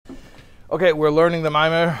Okay, we're learning the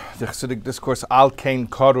Maimer, the Chassidic discourse Kein,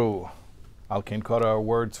 Karu. Kein, Karu are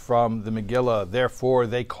words from the Megillah. Therefore,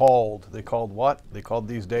 they called what? They called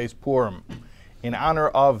these days Purim, in honor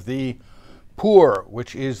of the Pur,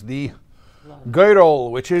 which is the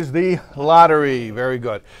Geirol, which is the lottery. Very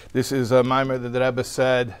good. This is a Maimer that the Rebbe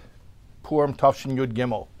said, Purim Tavshin Yud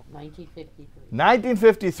Gimel. 1953.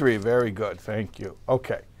 1953, very good, thank you.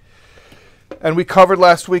 Okay. And we covered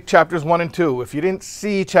last week chapters 1 and 2. If you didn't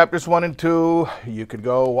see chapters 1 and 2, you could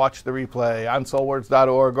go watch the replay on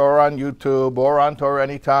soulwords.org or on YouTube or on Torah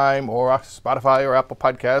Anytime or Spotify or Apple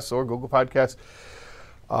Podcasts or Google Podcasts.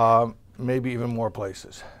 Maybe even more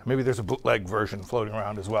places. Maybe there's a bootleg version floating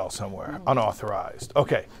around as well somewhere, unauthorized.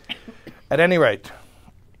 Okay. At any rate,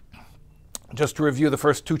 just to review the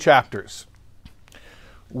first 2 chapters,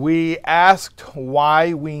 we asked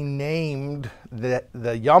why we named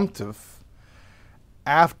the Yom Tov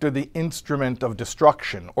after the instrument of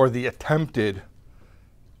destruction, or the attempted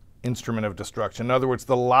instrument of destruction. In other words,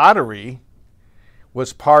 the lottery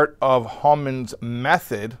was part of Haman's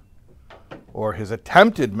method, or his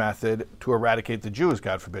attempted method, to eradicate the Jews,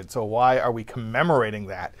 God forbid. So why are we commemorating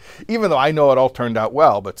that? Even though I know it all turned out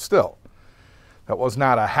well, but still, that was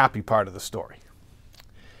not a happy part of the story.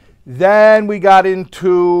 Then we got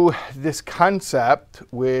into this concept,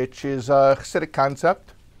 which is a Chassidic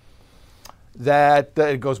concept, that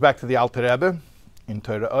it goes back to the Alter Rebbe in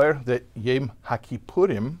Torah, that Yom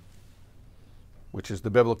HaKippurim, which is the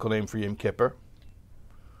biblical name for Yom Kippur,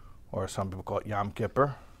 or some people call it Yom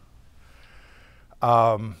Kippur,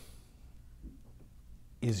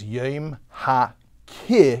 is Yom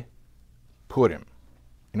HaKippurim. You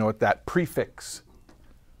know what that prefix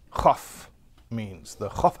Chof means? The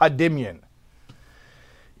Chof Hadimyan.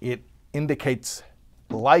 It indicates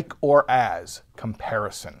like or as,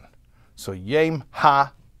 comparison. So Yom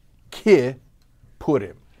HaKippurim,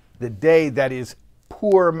 the day that is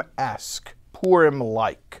Purim-esque,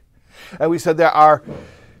 Purim-like. And we said there are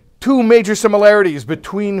 2 major similarities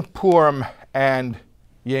between Purim and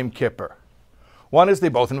Yom Kippur. One is they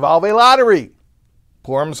both involve a lottery.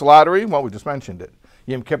 Purim's lottery, well, we just mentioned it.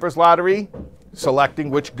 Yom Kippur's lottery,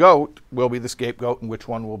 selecting which goat will be the scapegoat and which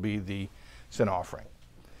one will be the sin offering.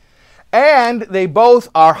 And they both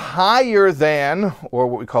are higher than, or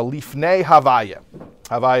what we call Lifnei Havaya.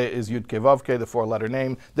 Havaya is Yud Kei Vav Kei, the 4-letter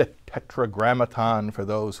name, the tetragrammaton for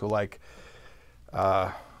those who like,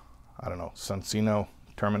 Sensino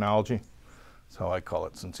terminology. That's how I call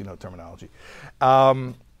it, Sensino terminology.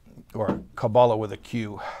 Or Kabbalah with a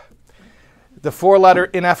Q. The 4-letter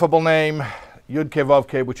ineffable name, Yud Kei Vav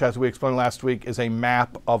Kei, which, as we explained last week, is a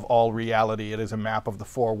map of all reality. It is a map of the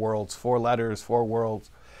 4 worlds, 4 letters, 4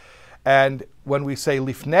 worlds. And when we say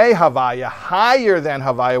Lifnei Havaya, higher than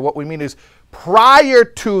Havaya, what we mean is prior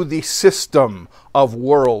to the system of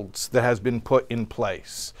worlds that has been put in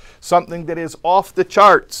place. Something that is off the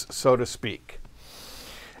charts, so to speak.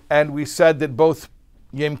 And we said that both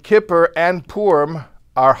Yom Kippur and Purim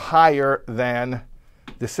are higher than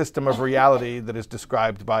the system of reality that is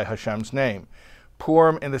described by Hashem's name.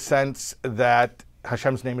 Purim in the sense that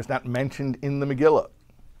Hashem's name is not mentioned in the Megillah.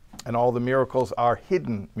 And all the miracles are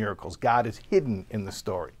hidden miracles. God is hidden in the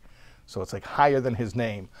story. So it's like higher than his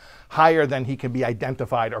name, higher than he can be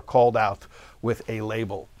identified or called out with a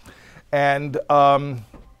label. And Yom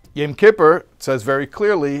Kippur says very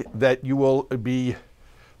clearly that you will be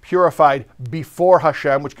purified before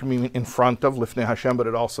Hashem, which can mean in front of, Lifnei Hashem, but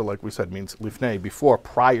it also, like we said, means Lifnei, before,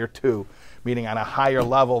 prior to, meaning on a higher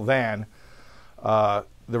level than the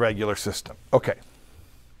regular system. Okay.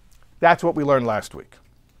 That's what we learned last week.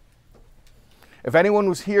 If anyone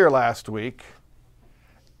was here last week,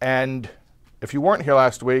 and if you weren't here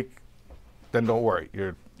last week, then don't worry,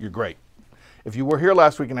 you're great. If you were here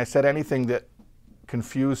last week and I said anything that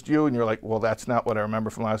confused you and you're like, well, that's not what I remember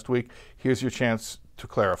from last week, here's your chance to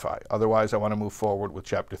clarify. Otherwise, I want to move forward with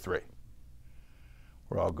chapter 3.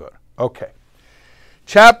 We're all good. Okay.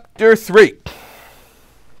 Chapter 3.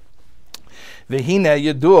 V'hine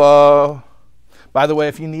yedua. By the way,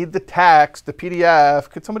 if you need the text, the PDF,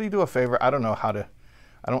 could somebody do a favor? I don't know how to,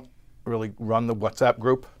 I don't really run the WhatsApp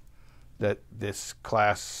group that this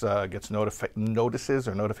class gets notices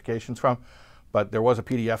or notifications from, but there was a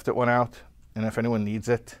PDF that went out, and if anyone needs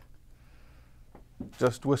it,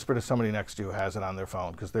 just whisper to somebody next to you who has it on their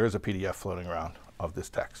phone, because there is a PDF floating around of this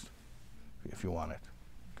text, if you want it.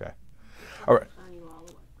 Okay? All right.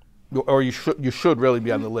 Or you should really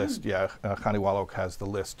be on the list. Yeah, Chani Wallach has the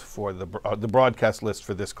list for the broadcast list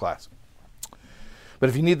for this class. But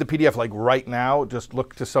if you need the PDF like right now, just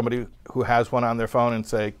look to somebody who has one on their phone and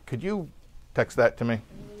say, could you text that to me?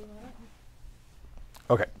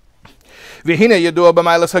 Okay. V'hine yedua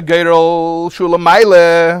b'mailas ha'geirol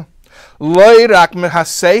shulamayle loy rak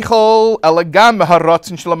mehaseichel elagam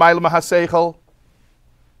HaRatzon shulamayle mehaseichel.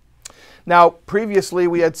 Now, previously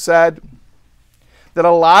we had said that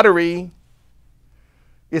a lottery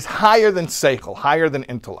is higher than seichel, higher than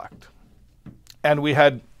intellect. And we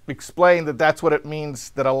had explained that that's what it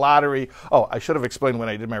means that a lottery, I should have explained when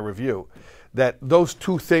I did my review, that those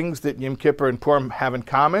two things that Yom Kippur and Purim have in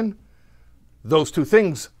common, those two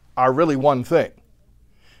things are really one thing.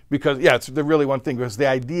 Because, they're really one thing, because the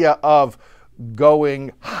idea of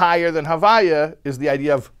going higher than Havaya is the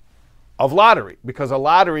idea of lottery, because a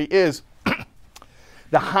lottery is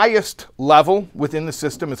the highest level within the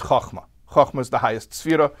system is Chochmah. Chochmah is the highest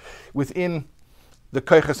sphera. Within the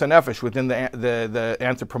Koiches HaNefesh, within the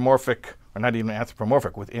anthropomorphic, or not even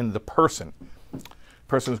anthropomorphic, within the person.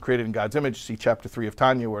 Person is created in God's image. See chapter 3 of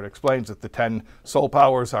Tanya, where it explains that the 10 soul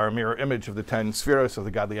powers are a mirror image of the 10 spheres of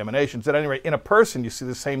the godly emanations. At any rate, in a person, you see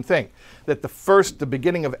the same thing. That the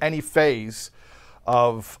beginning of any phase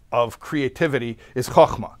of creativity is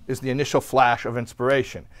chokhmah, is the initial flash of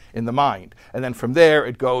inspiration in the mind. And then from there,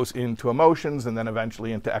 it goes into emotions, and then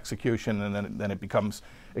eventually into execution, and then it becomes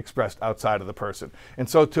expressed outside of the person. And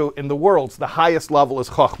so too, in the worlds, the highest level is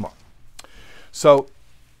chokhmah. So,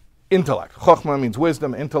 intellect. Chokhmah means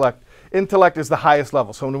wisdom, intellect. Intellect is the highest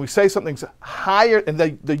level. So when we say something's higher, and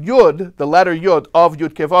the yud, the letter yud of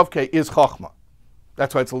yud ke vav ke is chokhmah.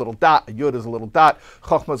 That's why it's a little dot. A yud is a little dot.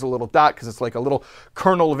 Chokhmah is a little dot because it's like a little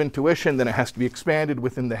kernel of intuition. Then it has to be expanded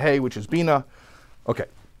within the hey, which is bina. Okay.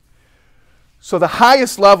 So the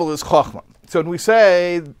highest level is chokhmah. So when we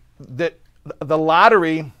say that the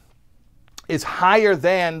lottery is higher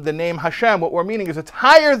than the name Hashem, what we're meaning is it's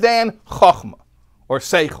higher than chokhmah or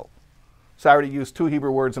seichel. Sorry to use two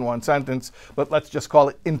Hebrew words in one sentence, but let's just call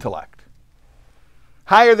it intellect.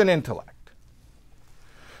 Higher than intellect.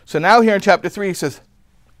 So now here in chapter 3 he says,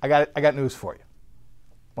 I got news for you.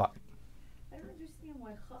 What? I don't understand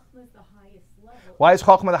why Chokhmah is the highest level. Why is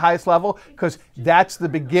Chokhmah the highest level? Because that's the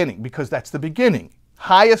beginning. Because that's the beginning.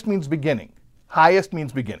 Highest means beginning. Highest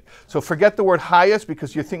means beginning. So forget the word highest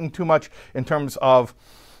because you're thinking too much in terms of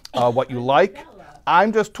what you like.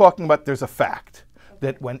 I'm just talking about there's a fact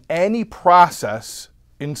that when any process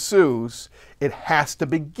ensues, it has to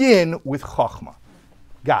begin with Chokhmah.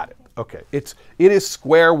 Got it. Okay. It is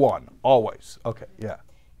square one, always. Okay, yeah.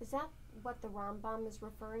 Is that what the Rambam is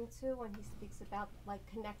referring to when he speaks about like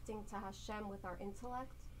connecting to Hashem with our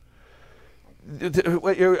intellect?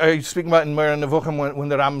 Are you speaking about in Moreh Nevuchim when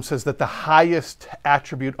the Rambam says that the highest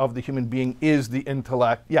attribute of the human being is the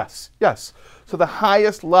intellect? Yes. So the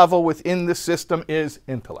highest level within the system is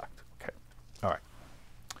intellect. Okay, all right.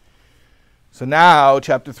 So now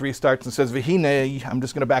chapter 3 starts and says, V'hine, I'm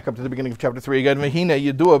just going to back up to the beginning of chapter 3 again.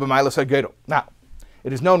 V'hine yedua b'mailas ha'geirol. Now,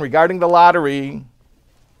 it is known regarding the lottery.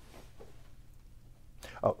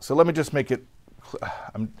 So let me just make it,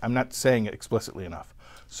 I'm not saying it explicitly enough.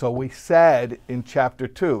 So we said in chapter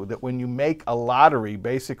 2 that when you make a lottery,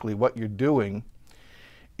 basically what you're doing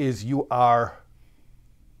is you are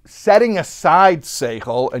setting aside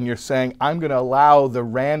seichel and you're saying, I'm going to allow the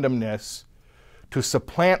randomness to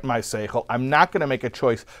supplant my seichel. I'm not going to make a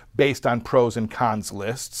choice based on pros and cons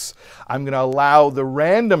lists. I'm going to allow the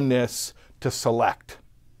randomness to select.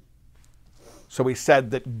 So we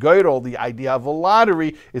said that Geirol, the idea of a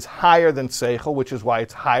lottery, is higher than seichel, which is why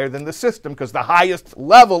it's higher than the system, because the highest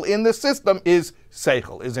level in the system is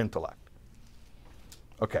seichel, is intellect.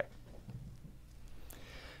 Okay.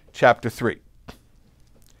 Chapter 3.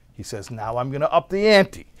 He says, now I'm going to up the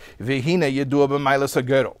ante. V'hine yedua b'mailas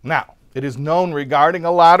ha'geirol. Now, it is known regarding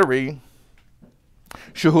a lottery,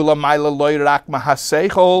 shehula maila loy rak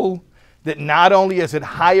mahaseichol, that not only is it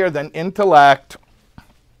higher than intellect,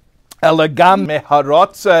 elagam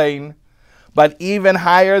HaRatzon, but even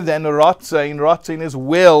higher than Ratzon. Ratzon is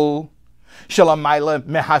will, shelamayla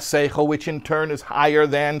mehaseichel, which in turn is higher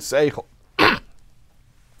than seichel.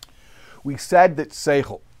 We said that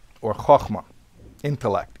seichel, or chokhmah,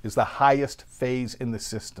 intellect, is the highest phase in the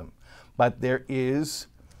system, but there is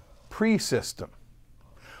pre-system.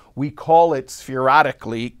 We call it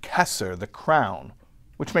spherotically keser, the crown,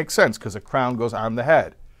 which makes sense because a crown goes on the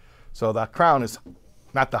head. So the crown is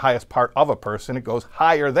not the highest part of a person, it goes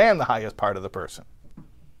higher than the highest part of the person.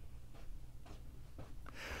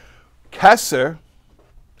 Keser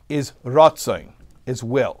is Ratzon, is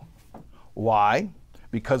will. Why?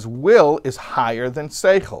 Because will is higher than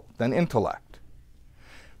seichel, than intellect.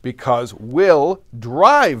 Because will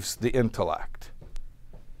drives the intellect.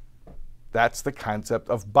 That's the concept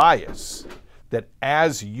of bias, that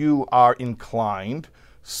as you are inclined,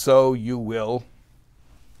 so you will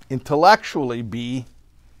intellectually be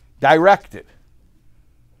directed.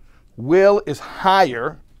 Will is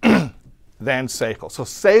higher than seichel. So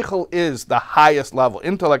seichel is the highest level.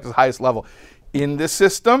 Intellect is the highest level in this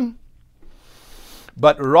system.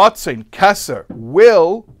 But ratzon, keser,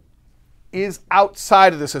 will, is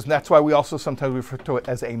outside of this system. That's why we also sometimes refer to it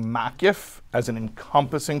as a makif, as an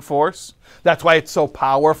encompassing force. That's why it's so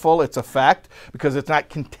powerful, its effect, because it's not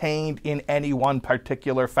contained in any one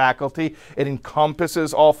particular faculty. It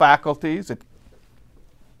encompasses all faculties. It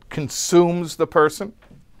consumes the person.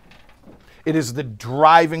 It is the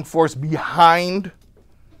driving force behind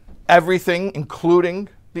everything, including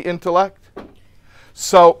the intellect.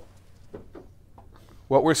 So,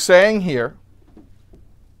 what we're saying here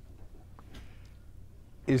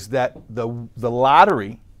is that the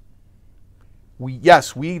lottery, we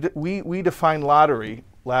defined lottery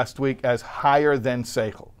last week as higher than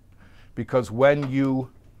seichel, because when you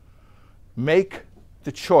make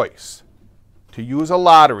the choice to use a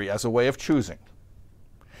lottery as a way of choosing,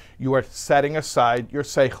 you are setting aside your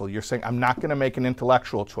seichel. You're saying, I'm not going to make an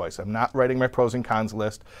intellectual choice. I'm not writing my pros and cons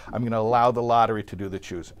list. I'm going to allow the lottery to do the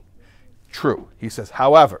choosing. True. He says,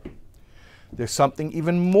 however, there's something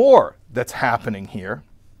even more that's happening here.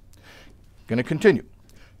 Going to continue.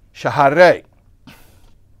 Shaharei.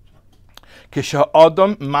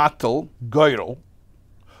 Kisha'adam matel goyrel.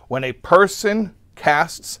 When a person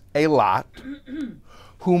casts a lot,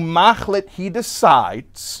 who machlet, he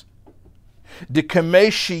decides, de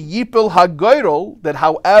kameshi yipel hagoyrel, that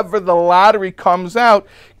however the lottery comes out,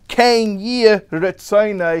 kein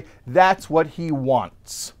HaRatzon, that's what he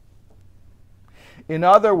wants. In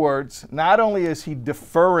other words, not only is he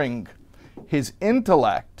deferring his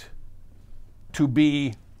intellect to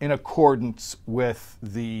be in accordance with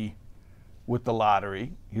the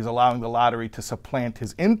lottery, he's allowing the lottery to supplant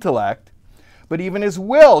his intellect, but even his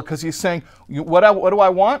will, because he's saying, what do I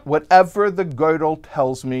want? Whatever the Gödel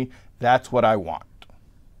tells me, that's what I want.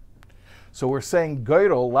 So we're saying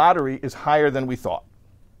Gödel, lottery, is higher than we thought.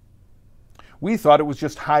 We thought it was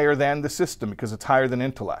just higher than the system because it's higher than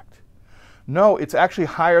intellect. No, it's actually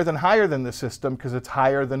higher than the system because it's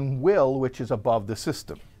higher than will, which is above the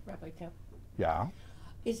system. Rabbi Tel, Yeah.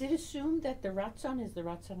 is it assumed that the HaRatzon is the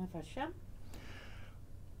Ratzon of Hashem?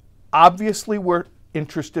 Obviously, we're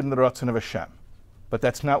interested in the Ratzon of Hashem, but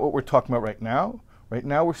that's not what we're talking about right now. Right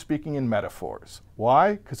now, we're speaking in metaphors.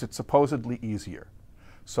 Why? Because it's supposedly easier.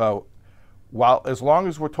 So, as long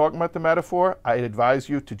as we're talking about the metaphor, I advise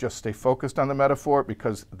you to just stay focused on the metaphor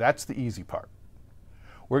because that's the easy part.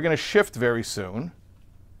 We're going to shift very soon,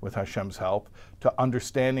 with Hashem's help, to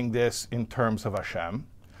understanding this in terms of Hashem.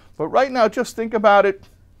 But right now, just think about it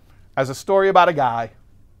as a story about a guy.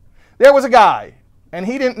 There was a guy, and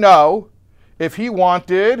he didn't know if he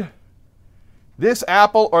wanted this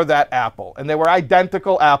apple or that apple. And they were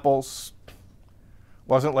identical apples.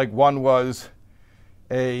 Wasn't like one was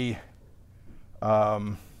a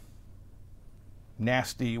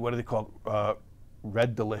nasty, what do they call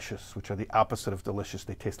red delicious, which are the opposite of delicious.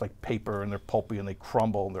 They taste like paper and they're pulpy and they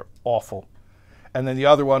crumble and they're awful. And then the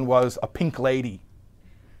other one was a pink lady.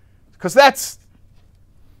 Because that's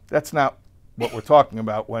not what we're talking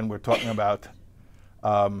about when we're talking about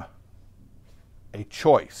a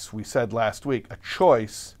choice. We said last week, a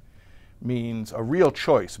choice means a real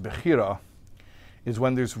choice. Bechira is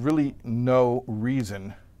when there's really no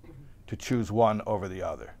reason to choose one over the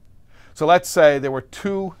other. So let's say there were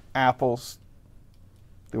two apples.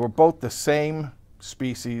 They were both the same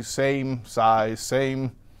species, same size,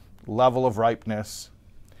 same level of ripeness.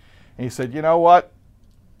 And he said, you know what?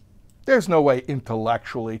 There's no way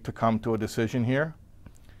intellectually to come to a decision here.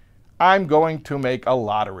 I'm going to make a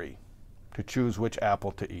lottery to choose which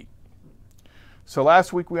apple to eat. So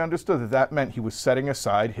last week we understood that that meant he was setting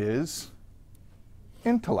aside his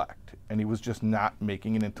intellect, and he was just not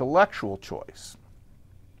making an intellectual choice.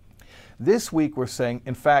 This week we're saying,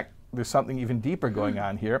 in fact, there's something even deeper going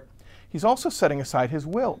on here. He's also setting aside his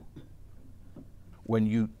will. When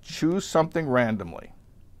you choose something randomly,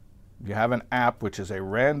 you have an app which is a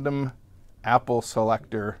random apple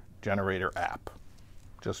selector generator app.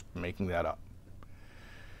 Just making that up.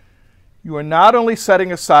 You are not only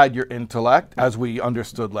setting aside your intellect, as we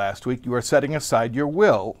understood last week, you are setting aside your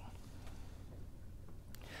will.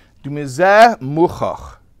 Dumizeh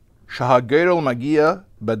muchach shahagerel magia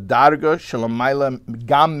badarga shalamayla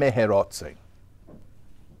gam meherotzeh.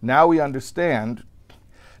 Now we understand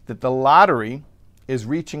that the lottery is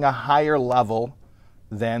reaching a higher level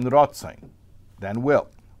than rotzeh, than will,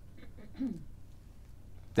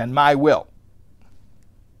 than my will.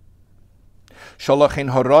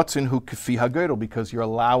 Shalachin HaRatzon hu kfi hagoyrel, because you're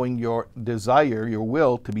allowing your desire, your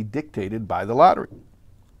will, to be dictated by the lottery.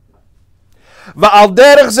 Va'al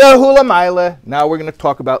derech zehu lamaila. Now we're going to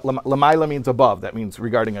talk about lamaila means above. That means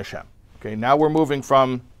regarding Hashem. Okay, now we're moving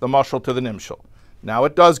from the mashal to the nimshal. Now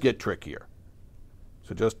it does get trickier.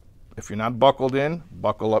 So just, if you're not buckled in,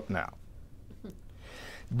 buckle up now.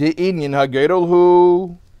 The inyan hagedol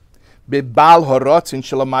hu bibal HaRatzon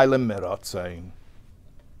shelamayla meratzon.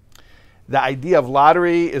 The idea of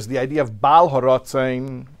lottery is the idea of bal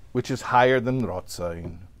HaRatzon, which is higher than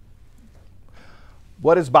Ratzon.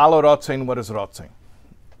 What is bal HaRatzon? What is Ratzon?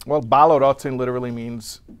 Well, bal HaRatzon literally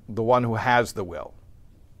means the one who has the will.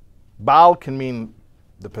 Baal can mean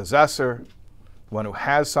the possessor, one who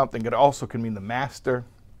has something. It also can mean the master,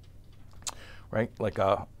 right? Like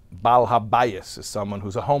a Baal Habayis is someone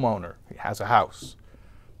who's a homeowner. He has a house,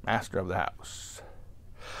 master of the house.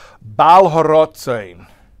 Baal HaRatzon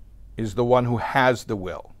is the one who has the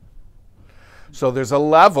will. So there's a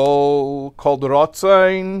level called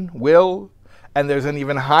Ratzon, will, and there's an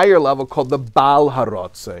even higher level called the Baal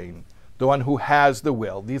HaRatzon, the one who has the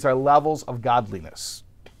will. These are levels of godliness.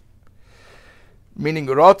 Meaning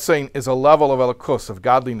Ratzon is a level of elokus, of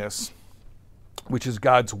godliness, which is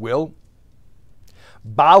God's will.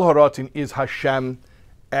 Baal HaRatzon is Hashem,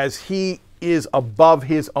 as he is above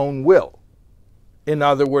his own will. In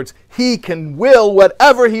other words, he can will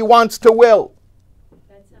whatever he wants to will.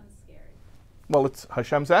 That sounds scary. Well, it's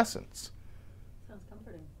Hashem's essence. Sounds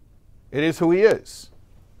comforting. It is who he is.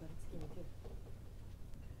 But it's scary too.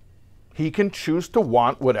 He can choose to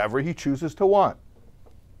want whatever he chooses to want.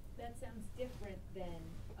 That sounds different than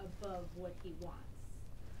above what he wants.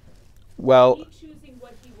 Well, He choosing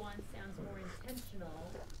what he wants sounds more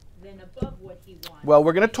intentional than above what he wants. well,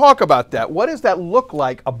 we're going to talk about that. What does that look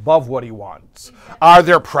like above what he wants? Are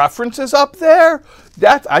there preferences up there?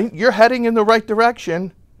 You're heading in the right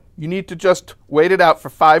direction. You need to just wait it out for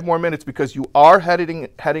 5 more minutes because you are heading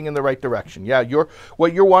in the right direction. Yeah,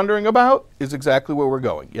 what you're wondering about is exactly where we're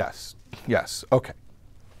going. Yes, okay.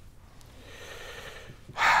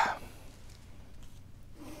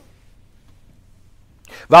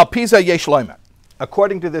 Valpiza yesh loimer.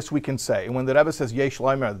 According to this, we can say, and when the Rebbe says yesh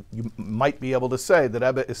loimer, you might be able to say that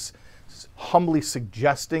Rebbe is humbly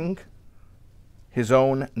suggesting his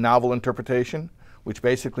own novel interpretation, which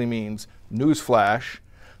basically means, newsflash,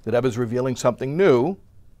 that Rebbe is revealing something new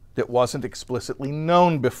that wasn't explicitly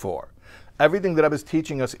known before. Everything that Rebbe is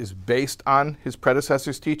teaching us is based on his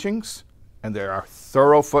predecessor's teachings, and there are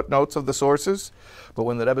thorough footnotes of the sources. But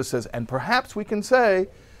when the Rebbe says, and perhaps we can say,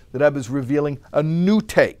 the Rebbe is revealing a new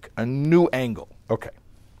take, a new angle. Okay.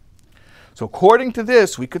 So according to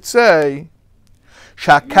this, we could say,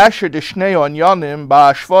 Shakasher d'shnei onyanim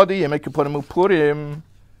ba'ashvadi yemei kippurim u'purim.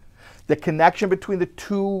 The connection between the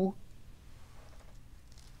two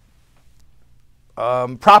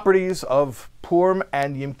properties of Purim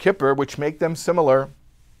and Yom Kippur, which make them similar,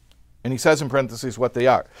 and he says in parentheses what they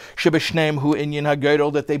are. Shebeshneim hu inyan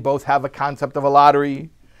hagedol, that they both have a concept of a lottery.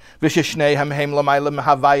 V'sheshneim heim lamayla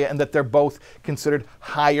mehavaya, and that they're both considered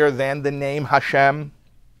higher than the name Hashem.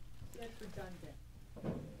 That's redundant.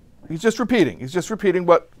 He's just repeating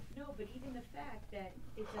what. No, but even the fact that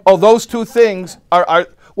it's Those two things are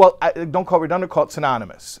don't call it redundant, call it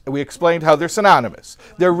synonymous. We explained how they're synonymous.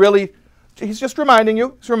 They're really, he's just reminding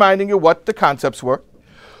you what the concepts were.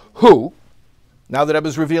 Who, now that Rebbe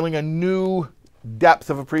is revealing a new depth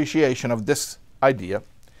of appreciation of this idea,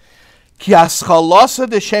 the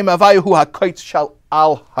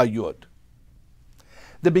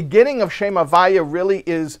beginning of Shem Havaya really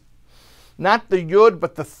is not the Yud,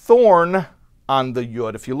 but the thorn on the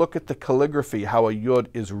Yud. If you look at the calligraphy, how a Yud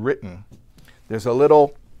is written, there's a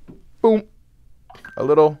little boom,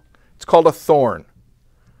 it's called a thorn.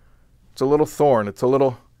 It's a little thorn. It's a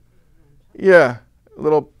little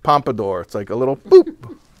pompadour. It's like a little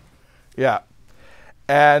boop. Yeah.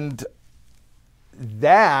 And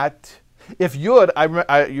that, if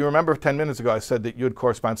Yud, you remember 10 minutes ago I said that Yud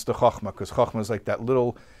corresponds to Chochmah, because Chochmah is like that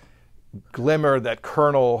little glimmer, that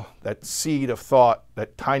kernel, that seed of thought,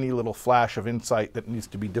 that tiny little flash of insight that needs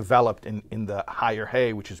to be developed in the higher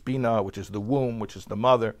hay, which is Bina, which is the womb, which is the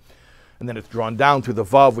mother. And then it's drawn down through the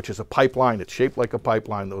Vav, which is a pipeline. It's shaped like a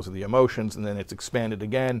pipeline. Those are the emotions. And then it's expanded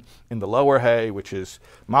again in the lower hay, which is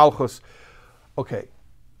Malchus. Okay,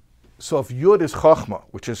 so if Yud is Chochmah,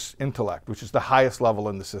 which is intellect, which is the highest level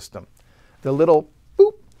in the system, the little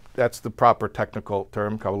boop, that's the proper technical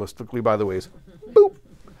term, Kabbalistically, by the way, is boop.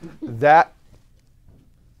 That,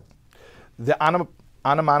 the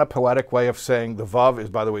onomatopoetic way of saying the Vav is,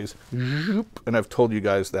 by the way, is zoop, and I've told you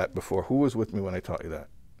guys that before. Who was with me when I taught you that?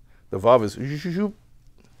 The Vav is zoop.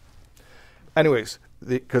 Anyways,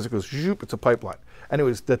 because it goes zoop, it's a pipeline.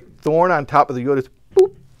 Anyways, the thorn on top of the Yud is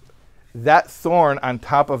boop. That thorn on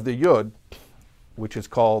top of the Yud, which is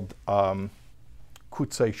called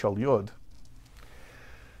Kutzei Shal Yud,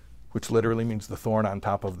 which literally means the thorn on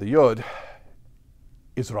top of the Yud,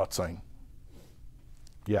 is Ratzon.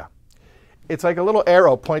 Yeah. It's like a little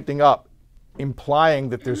arrow pointing up, implying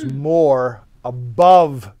that there's more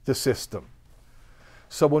above the system.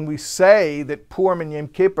 So when we say that Purim and Yom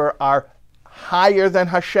Kippur are higher than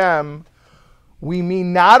Hashem, we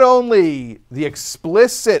mean not only the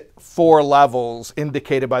explicit 4 levels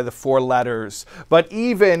indicated by the 4 letters, but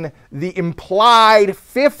even the implied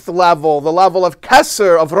 5th level, the level of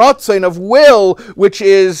Keser, of Ratzon, of will, which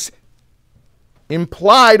is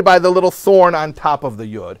implied by the little thorn on top of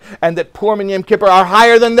the Yud. And that Purim and Yom Kippur are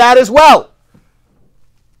higher than that as well.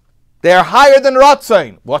 They are higher than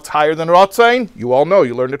Ratzon. What's higher than Ratzon? You all know.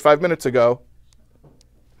 You learned it 5 minutes ago.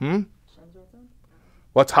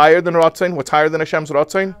 What's higher than Ratzon? What's higher than Hashem's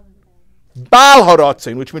Ratzon? Baal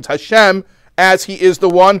HaRatzon, which means Hashem, as he is the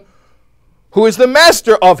one who is the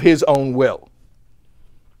master of his own will.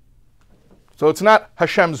 So it's not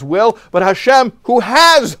Hashem's will, but Hashem who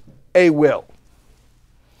has a will.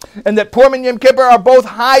 And that Purim and Yom Kippur are both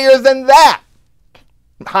higher than that.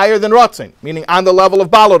 Higher than Ratzon, meaning on the level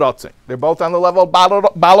of Baal HaRatzon. They're both on the level of Baal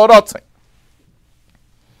HaRatzon.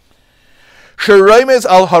 Sheroimez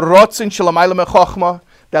al HaRatzon shelamayla mechochma,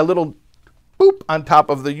 that little boop on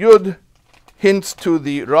top of the Yud hints to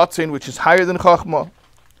the Ratzon, which is higher than Chochma.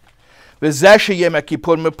 And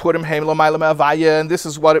this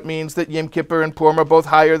is what it means that Yom Kippur and Purim are both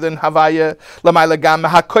higher than Havaya.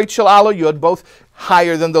 Both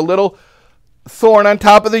higher than the little thorn on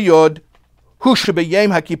top of the Yud. Hu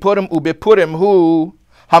shebeyem haKippurim ubepurim hu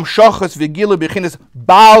hamshachas v'gilu b'chinas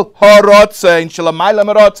Baal HaRatzon shelamayla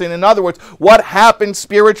meRatzon. In other words, what happened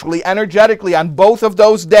spiritually, energetically on both of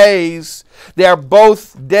those days? They are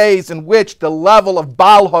both days in which the level of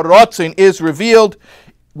Baal HaRatzon is revealed,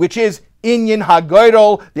 which is Inyan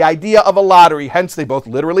HaGodol, the idea of a lottery. Hence, they both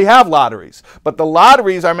literally have lotteries. But the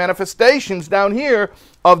lotteries are manifestations down here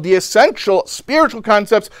of the essential spiritual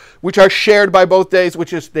concepts which are shared by both days,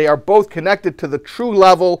 which is they are both connected to the true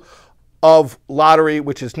level of lottery,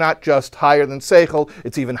 which is not just higher than Seichel,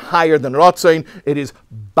 it's even higher than Ratzon. It is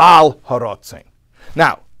Baal HaRatzon.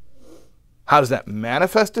 Now, how does that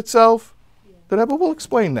manifest itself? The Rebbe will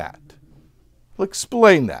explain that. He'll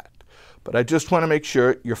explain that. But I just want to make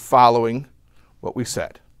sure you're following what we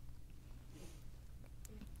said.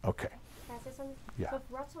 Okay. Can I say something? Yeah. So if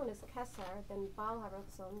Ratzon is Keser, then Baal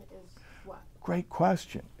HaRatzon is what? Great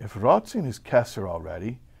question. If Ratzon is Keser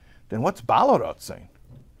already, then what's Baal HaRatzon?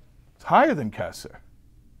 It's higher than Keser.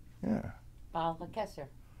 Yeah. Baal HaKeser.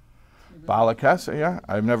 Baal HaKeser, yeah.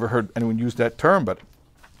 I've never heard anyone use that term, but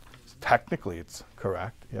technically it's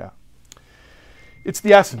correct, yeah. It's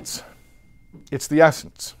the essence. It's the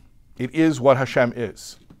essence. It is what Hashem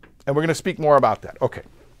is. And we're going to speak more about that. Okay.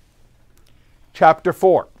 Chapter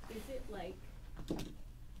 4. Is it like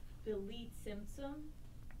the lead symptom?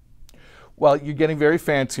 Well, you're getting very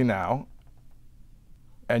fancy now,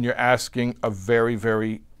 and you're asking a very,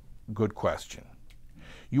 very good question.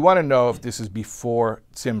 You want to know if this is before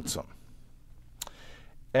Tzimtzum.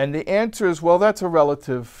 And the answer is, well, that's a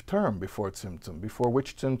relative term, before Tzimtzum. Before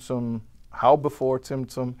which Tzimtzum? How before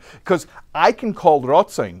Tzimtzum? Because I can call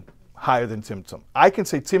Ratzon higher than Tzimtzum. I can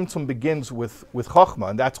say Tzimtzum begins with Chochmah,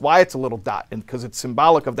 and that's why it's a little dot, and because it's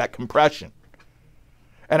symbolic of that compression.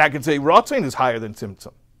 And I can say Ratzon is higher than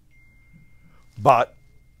Tzimtzum. But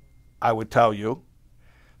I would tell you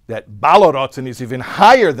that Baal HaRatzon is even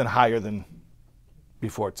higher than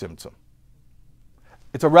before Tzimtzum.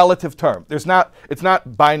 It's a relative term. It's not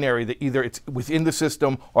binary that either it's within the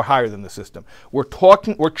system or higher than the system. We're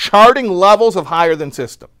charting levels of higher than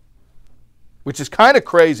system, which is kind of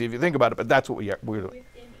crazy if you think about it, but that's what we're doing.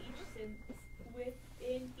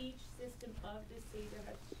 Within each system of the Seder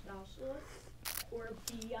HaShalshalos, or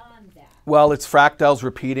beyond that? Well, it's fractals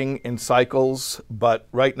repeating in cycles, but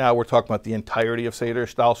right now we're talking about the entirety of Seder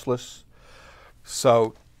HaShalshalos.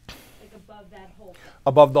 So, Like above that whole thing.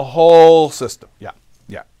 Above the whole system, yeah.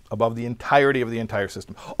 Above the entirety of the entire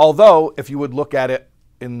system. Although, if you would look at it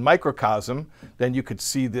in microcosm, then you could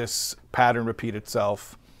see this pattern repeat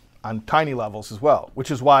itself on tiny levels as well,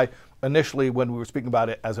 which is why initially when we were speaking about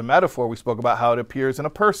it as a metaphor, we spoke about how it appears in a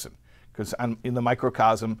person, because in the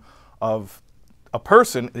microcosm of a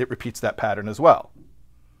person, it repeats that pattern as well.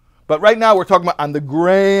 But right now we're talking about on the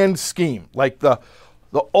grand scheme, like the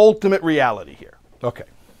ultimate reality here. Okay.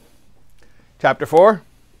 Chapter 4?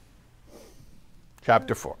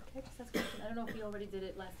 Chapter 4. Can I just ask a question? I don't know if we already did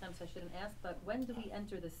it last time, so I shouldn't ask, but when do we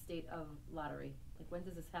enter this state of lottery? Like, when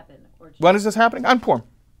does this happen? Or When is this happening? On Purim.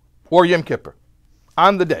 Or Yom Kippur.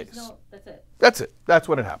 On the days. No, that's it. That's it. That's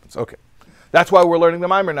when it happens. Okay. That's why we're learning the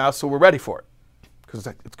mimer now, so we're ready for it. Because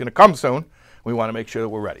it's going to come soon. We want to make sure that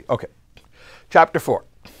we're ready. Okay. Chapter 4.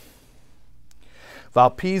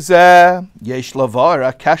 Now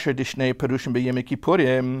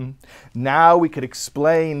we could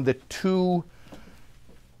explain the two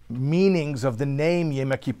meanings of the name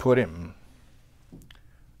Yom Kippurim.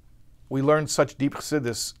 We learned such deep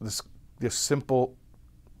chassidus, this simple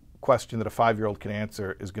question that a 5-year-old can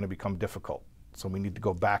answer is going to become difficult. So we need to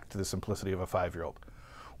go back to the simplicity of a 5-year-old.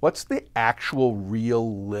 What's the actual,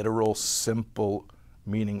 real, literal, simple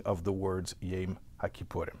meaning of the words Yom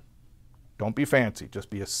HaKippurim? Don't be fancy. Just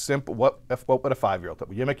be a simple. What would a 5-year-old tell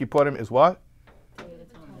me? Yom Kippurim is what?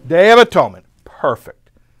 Day of Atonement. Perfect.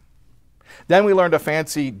 Then we learned a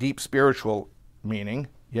fancy, deep spiritual meaning.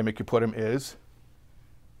 Yom Kippurim is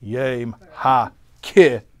Yom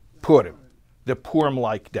HaKippurim, the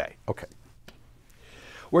Purim-like day. Okay.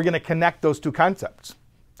 We're going to connect those two concepts.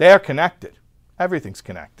 They are connected. Everything's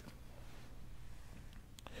connected.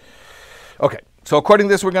 Okay. So according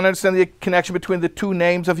to this, we're going to understand the connection between the two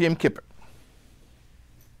names of Yom Kippur.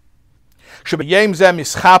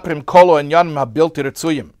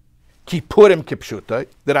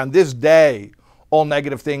 That on this day, all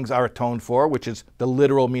negative things are atoned for, which is the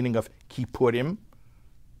literal meaning of Kippurim,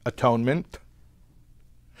 atonement.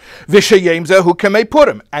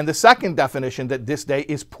 And the second definition, that this day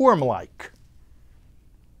is Purim-like.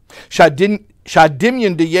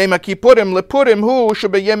 Shadimyan de Yom Kippurim lePurim hu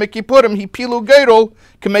shebeyom Kippurim hi pilu gedol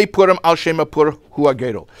k'mei Purim al shema pur hu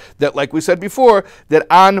agedol. That, like we said before, that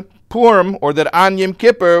on Purim, or that on Yom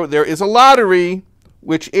Kippur, there is a lottery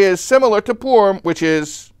which is similar to Purim, which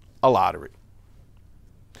is a lottery.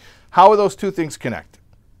 How are those two things connected?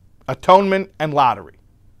 Atonement and lottery.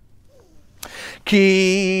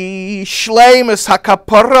 Ki shleimus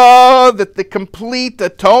hakapara, that the complete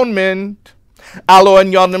atonement, alo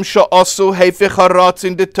and yonim sha'asu hefich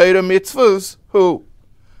HaRatzon de Torah mitzvahs, who?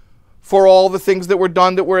 For all the things that were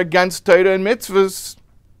done that were against Torah and mitzvahs.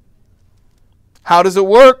 How does it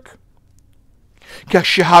work? When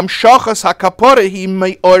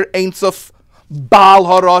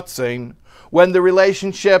the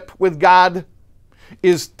relationship with God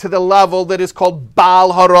is to the level that is called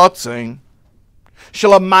Baal HaRatzon,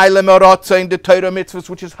 the Torah mitzvahs,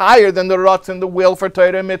 which is higher than the Ratzon, the will for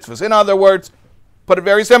Torah mitzvahs. In other words, put it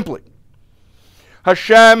very simply,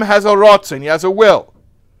 Hashem has a Ratzon, he has a will.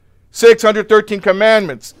 613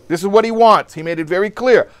 commandments. This is what he wants. He made it very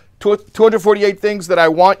clear. 248 things that I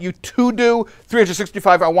want you to do,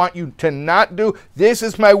 365 I want you to not do. This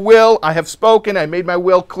is my will. I have spoken. I made my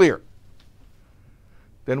will clear.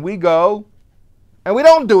 Then we go and we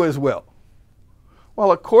don't do his will.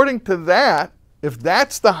 Well, according to that, if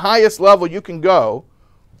that's the highest level you can go,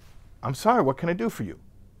 I'm sorry, what can I do for you?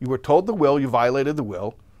 You were told the will, you violated the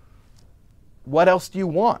will. What else do you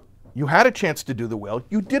want? You had a chance to do the will.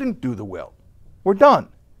 You didn't do the will. We're done.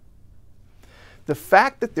 The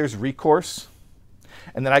fact that there's recourse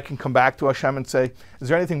and that I can come back to Hashem and say, is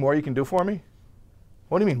there anything more you can do for me?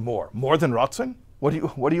 What do you mean more? More than Ratzon? What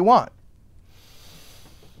do you want?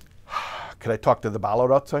 Could I talk to the Baal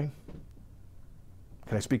HaRatzon?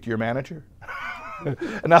 Can I speak to your manager?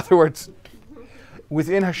 In other words,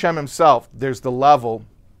 within Hashem himself, there's the level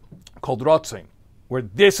called Ratzon, where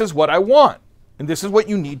this is what I want, and this is what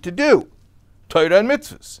you need to do. Torah and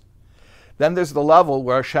mitzvahs. Then there's the level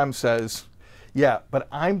where Hashem says, yeah, but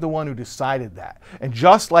I'm the one who decided that. And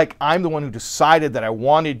just like I'm the one who decided that I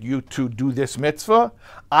wanted you to do this mitzvah,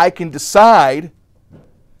 I can decide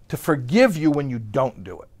to forgive you when you don't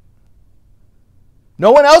do it.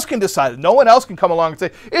 No one else can decide it. No one else can come along and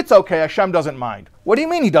say, it's okay, Hashem doesn't mind. What do you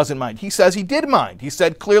mean he doesn't mind? He says he did mind. He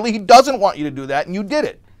said clearly he doesn't want you to do that, and you did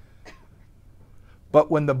it. But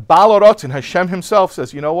when the Baal HaRatzon, Hashem himself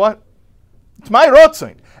says, you know what? It's my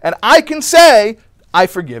Ratzon. And I can say, I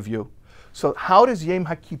forgive you. So how does Yom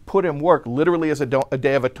HaKippurim work literally as a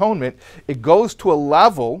day of atonement? It goes to a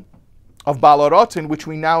level of Baal HaRatzon, which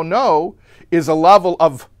we now know is a level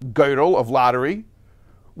of Geidel, of lottery,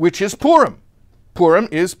 which is Purim. Purim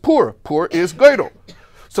is Pur. Pur is Geidel.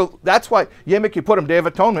 So that's why Yom Kippurim, Day of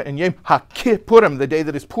Atonement, and Yom HaKippurim, the day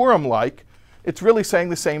that is Purim-like, it's really saying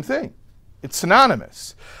the same thing. It's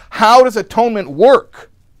synonymous. How does atonement work?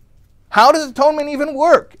 How does atonement even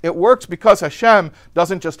work? It works because Hashem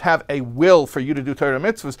doesn't just have a will for you to do Torah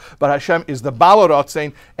mitzvahs, but Hashem is the Baal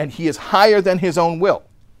HaRatzon, and he is higher than his own will,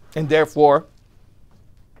 and therefore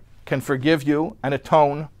can forgive you and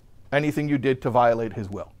atone anything you did to violate his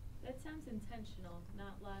will. That sounds intentional,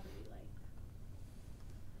 not lottery-like.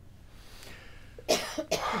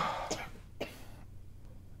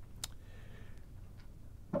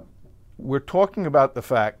 We're talking about the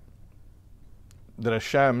fact that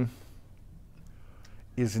Hashem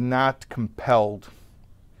is not compelled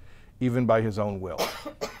even by his own will.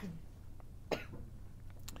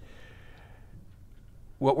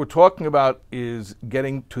 What we're talking about is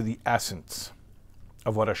getting to the essence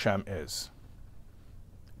of what Hashem is.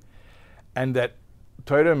 And that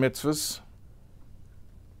Torah and mitzvahs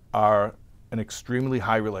are an extremely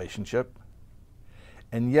high relationship,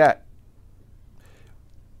 and yet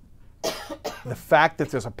the fact that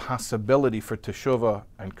there's a possibility for teshuvah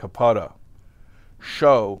and kapara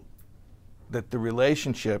show that the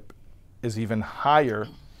relationship is even higher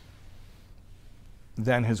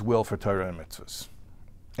than his will for Torah and mitzvahs.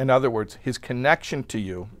 In other words, his connection to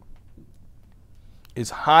you is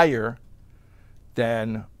higher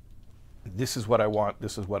than this is what I want,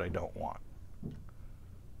 this is what I don't want.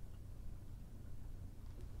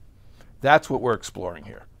 That's what we're exploring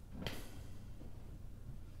here.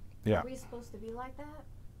 Yeah. Are we supposed to be like that?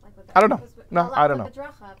 Like with I don't know. because we- No, well, I don't with know. the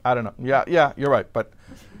dracha. I don't know. Yeah, you're right. But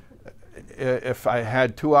if I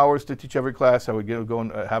had 2 hours to teach every class, I would go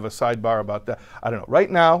and have a sidebar about that. I don't know.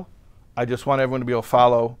 Right now, I just want everyone to be able to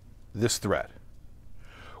follow this thread.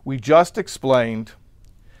 We just explained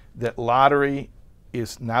that lottery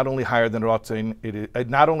is not only higher than HaRatzon, it is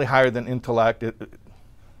not only higher than intellect.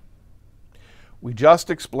 We just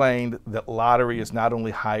explained that lottery is not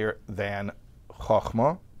only higher than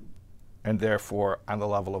Chokhmah, and therefore on the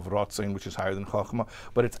level of Ratzon, which is higher than Chokhmah,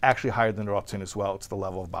 but it's actually higher than Ratzon as well. It's the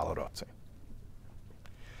level of Bala Ratzon.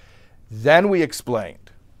 Then we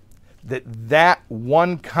explained that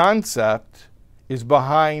one concept is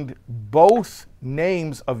behind both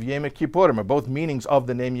names of Yom Kippurim, or both meanings of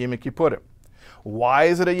the name Yom Kippurim. Why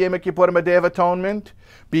is it a Yom Kippurim, a day of atonement?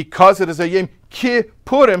 Because it is a Yom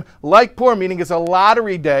Kippurim, like Purim, meaning it's a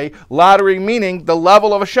lottery day, lottery meaning the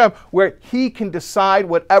level of Hashem, where he can decide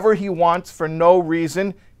whatever he wants for no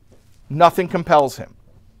reason, nothing compels him.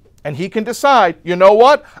 And he can decide, you know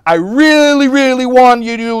what, I really, really want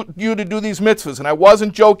you to do these mitzvahs, and I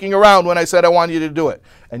wasn't joking around when I said I want you to do it.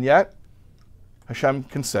 And yet, Hashem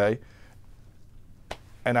can say,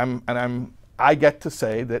 I get to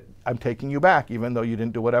say that I'm taking you back, even though you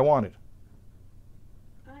didn't do what I wanted.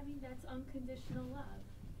 I mean, that's unconditional love.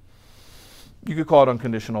 You could call it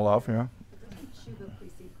unconditional love, yeah. Doesn't Shuvah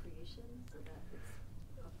precede creation, so that it's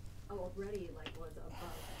already like was above?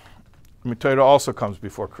 I mean, Torah also comes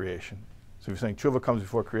before creation. So you're saying Tshuva comes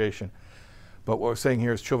before creation, but what we're saying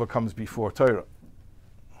here is Tshuva comes before Torah.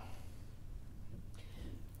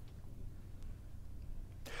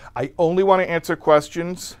 I only want to answer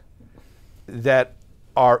questions that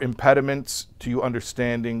are impediments to you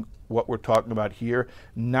understanding what we're talking about here,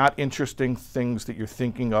 not interesting things that you're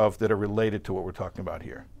thinking of that are related to what we're talking about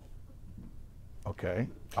here. Okay,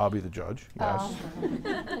 I'll be the judge. Yes.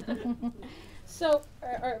 So,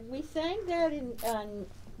 are we saying that in on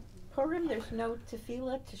Purim there's no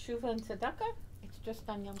tefillah, teshuvah, and tzedakah? It's just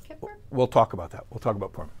on Yom Kippur? We'll talk about that. We'll talk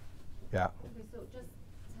about Purim. Yeah. Okay, so just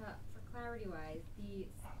for clarity-wise, the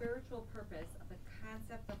spiritual purpose of the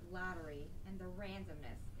concept of lottery and the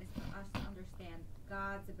randomness is for us to understand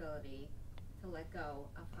God's ability to let go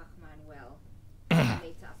of Haman will and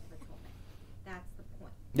made to us of atonement. That's the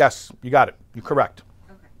point. Yes, you got it. You're correct.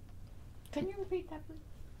 Okay. Can you repeat that, please?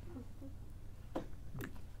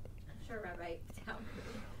 Sure, Rabbi.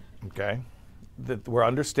 Okay. That we're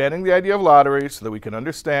understanding the idea of lottery so that we can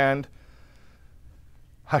understand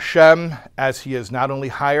Hashem as he is not only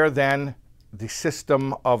higher than the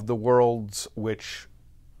system of the worlds which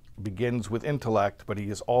begins with intellect, but he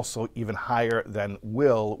is also even higher than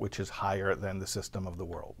will, which is higher than the system of the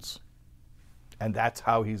worlds. And that's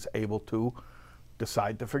how he's able to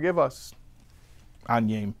decide to forgive us on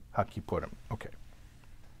Yom HaKippurim. Okay.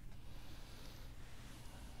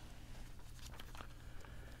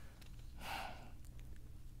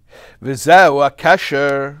 V'zeu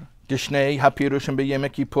akasher dishnei hapirushim b'Yom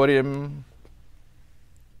Kippurim.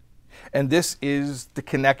 And this is the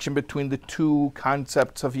connection between the two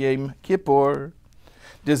concepts of Yom Kippur.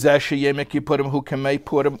 That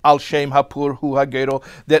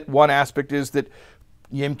one aspect is that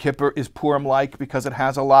Yom Kippur is Purim-like because it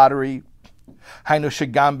has a lottery. Meaning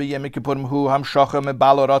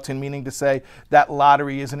to say that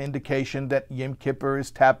lottery is an indication that Yom Kippur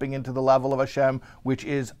is tapping into the level of Hashem, which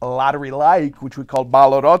is lottery-like, which we call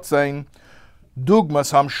Bala Ratzon.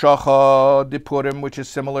 Dugmas Hamshacha de Purim, which is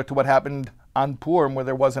similar to what happened on Purim, where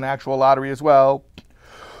there was an actual lottery as well.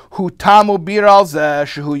 And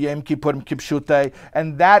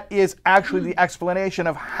that is actually the explanation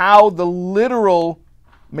of how the literal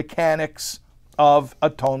mechanics of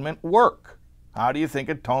atonement work. How do you think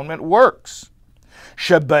atonement works?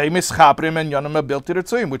 Shebei mischaprim and yonim abilti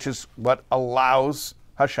ritzuim, which is what allows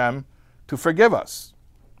Hashem to forgive us.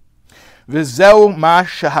 V'zeu ma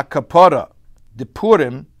shehakapora de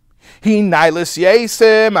Purim he nailis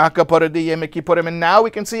yesim hakapora de Yom Kippurim. And now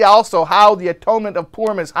we can see also how the atonement of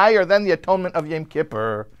Purim is higher than the atonement of Yom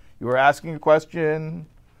Kippur. You were asking a question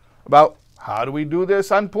about how do we do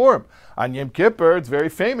this on Purim. On Yom Kippur, it's very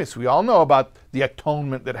famous. We all know about the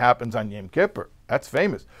atonement that happens on Yom Kippur. That's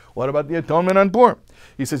famous. What about the atonement on Purim?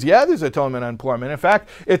 He says, yeah, there's atonement on Purim. And in fact,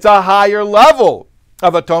 it's a higher level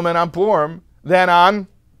of atonement on Purim than on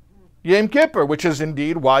Yom Kippur, which is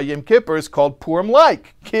indeed why Yom Kippur is called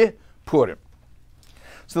Purim-like, Purim.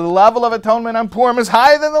 So the level of atonement on Purim is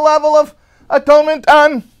higher than the level of atonement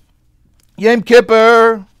on Yom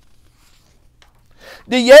Kippur.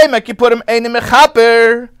 The Yom Kippurim ein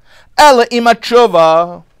mechaper ela im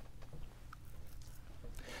tshuva.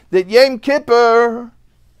 That Yom Kippur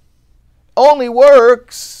only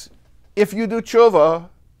works if you do tshuva.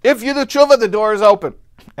 If you do tshuva, the door is open,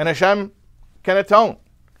 and Hashem can atone.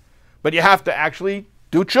 But you have to actually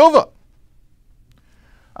do tshuva.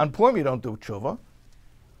 On Purim, you don't do tshuva.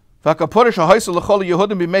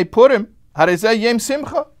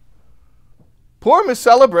 Purim is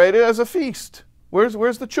celebrated as a feast. Where's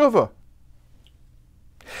the tshuva?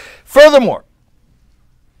 Furthermore,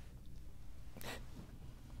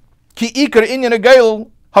 because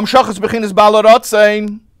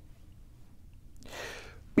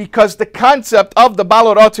the concept of the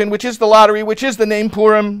HaRatzon, which is the lottery, which is the name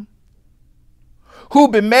Purim, who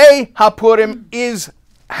b'mei ha-Purim is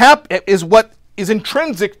what is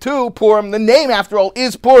intrinsic to Purim. The name, after all,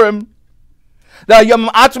 is Purim. The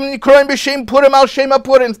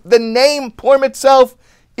name Purim itself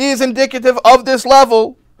is indicative of this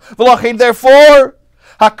level. Therefore,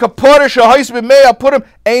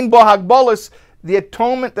 the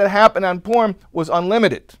atonement that happened on Purim was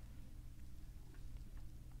unlimited.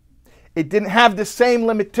 It didn't have the same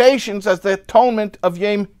limitations as the atonement of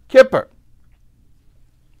Yom Kippur.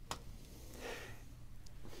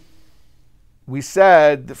 We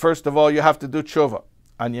said, first of all, you have to do tshuva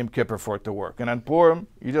on Yom Kippur for it to work. And on Purim,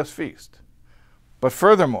 you just feast. But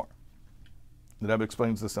furthermore, the Rebbe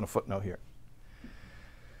explains this in a footnote here,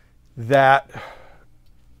 that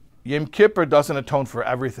Yom Kippur doesn't atone for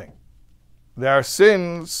everything. There are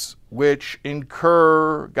sins which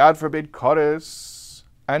incur, God forbid, kodesh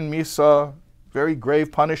and misa, very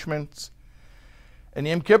grave punishments. And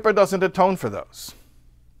Yom Kippur doesn't atone for those.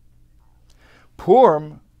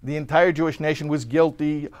 Purim, the entire Jewish nation was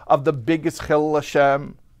guilty of the biggest chilul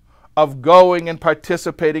Hashem, of going and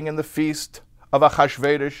participating in the feast of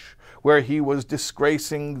Achashverosh, where he was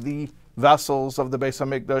disgracing the vessels of the Beis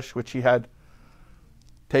HaMikdash, which he had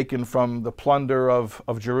taken from the plunder of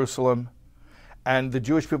Jerusalem. And the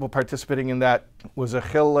Jewish people participating in that was a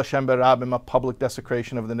chilul Hashem berabim, a public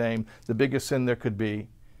desecration of the name, the biggest sin there could be.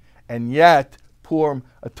 And yet, Purim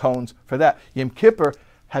atones for that. Yom Kippur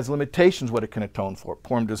has limitations what it can atone for.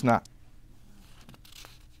 Purim does not.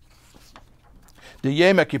 The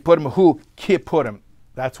Yom HaKippurim hu Kippurim.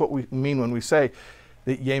 That's what we mean when we say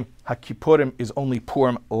that Yom HaKippurim is only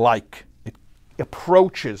Purim-like. It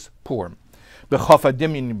approaches Purim.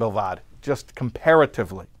 B'chofadimin bilvad, just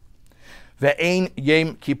comparatively. Ve'ein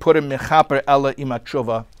Yom Kippurim mechaper ela im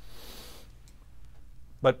tshuva.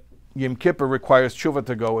 But Yom Kippur requires tshuva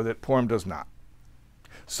to go with it. Purim does not.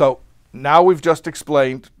 So now we've just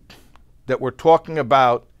explained that we're talking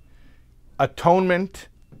about atonement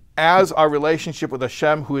as our relationship with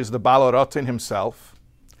Hashem, who is the HaRatzon himself,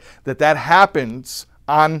 that happens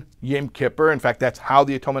on Yom Kippur. In fact, that's how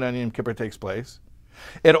the atonement on Yom Kippur takes place.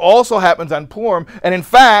 It also happens on Purim, and in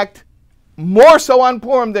fact, more so on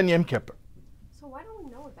Purim than Yom Kippur. So why don't we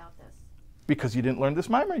know about this? Because you didn't learn this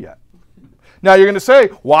mimer yet. Now you're going to say,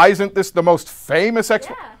 why isn't this the most famous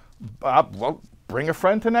explanation? Well, bring a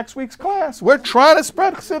friend to next week's class. We're trying to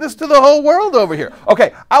spread Chassidus to the whole world over here.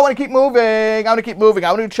 Okay, I want to keep moving. I want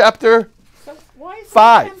to do chapter So why is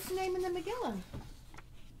 5. Hashem's name in the Megillah?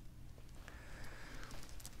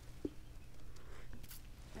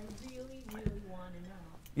 I really, really want to know.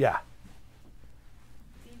 Yeah.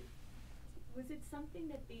 Was it something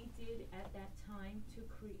that they did at that time to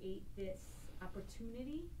create this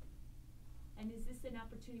opportunity? And is this an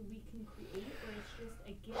opportunity we can create, or it's just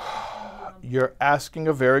a gift from the You're asking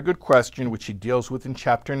a very good question, which he deals with in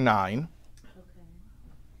chapter 9. Okay.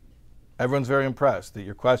 Everyone's very impressed that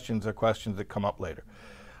your questions are questions that come up later.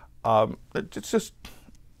 It's just,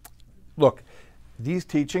 look, these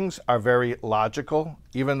teachings are very logical,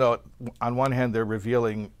 even though on one hand they're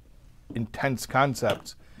revealing intense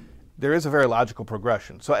concepts. There is a very logical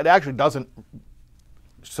progression. So it actually doesn't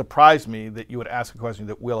surprised me that you would ask a question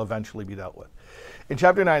that will eventually be dealt with. In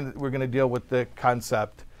chapter 9, we're going to deal with the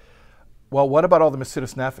concept, well, what about all the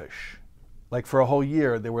Mesiras Nefesh? Like for a whole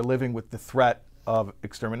year, they were living with the threat of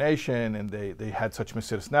extermination, and they had such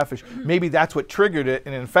Mesiras Nefesh. Maybe that's what triggered it,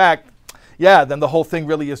 and in fact, yeah, then the whole thing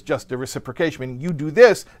really is just a reciprocation. I mean, you do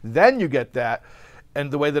this, then you get that. And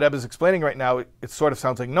the way that Ebba is explaining right now, it sort of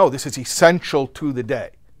sounds like, no, this is essential to the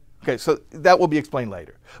day. Okay, so that will be explained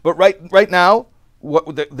later. But right now,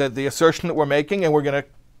 what the assertion that we're making, and we're going to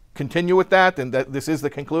continue with that, and that this is the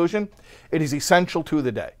conclusion, it is essential to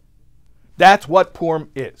the day. That's what Purim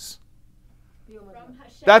is. From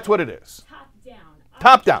Hashem, That's what it is. top down.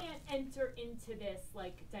 Top down. I can't enter into this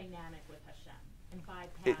like dynamic with Hashem and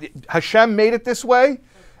bypass. Hashem made it this way,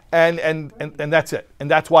 and that's it. And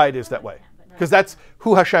that's why it is that way. Because that's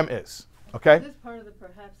who Hashem is. Okay? Is this part of the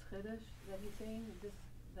perhaps Chiddush that he's saying,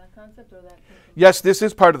 that concept, or that? Yes, this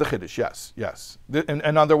is part of the Chiddush, yes.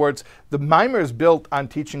 In other words, the Mimer is built on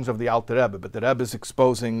teachings of the Alter Rebbe, but the Rebbe is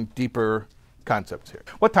exposing deeper concepts here.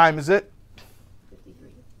 What time is it? 53.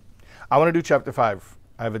 I want to do chapter 5.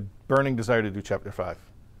 I have a burning desire to do chapter 5.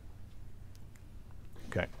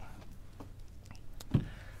 Okay.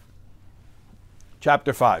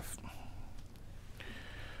 Chapter 5.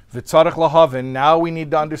 V'tzarech lahavin, now we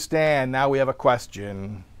need to understand, now we have a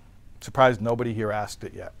question. Surprised nobody here asked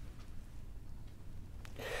it yet.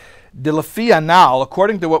 Dilafia now,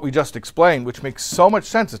 according to what we just explained, which makes so much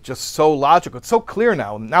sense, it's just so logical, it's so clear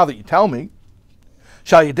now that you tell me,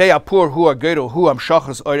 that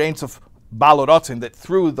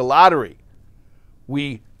through the lottery,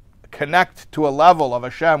 we connect to a level of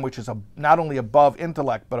Hashem which is not only above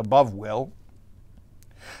intellect, but above will.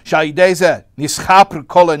 And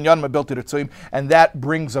that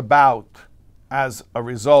brings about, as a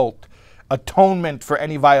result, atonement for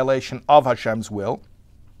any violation of Hashem's will.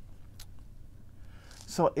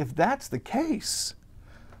 So if that's the case,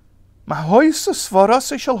 what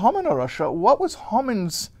was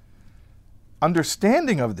Haman's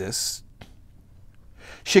understanding of this?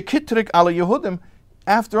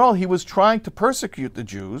 After all, he was trying to persecute the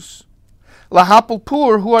Jews.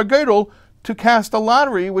 To cast a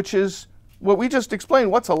lottery, which is what we just explained.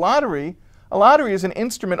 What's a lottery? A lottery is an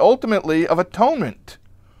instrument, ultimately, of atonement.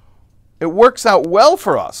 It works out well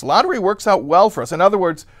for us. Lottery works out well for us. In other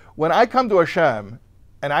words, when I come to Hashem,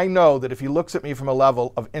 and I know that if he looks at me from a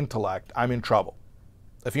level of intellect, I'm in trouble.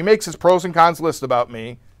 If he makes his pros and cons list about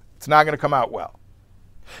me, it's not going to come out well.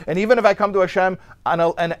 And even if I come to Hashem on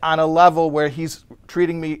a level where he's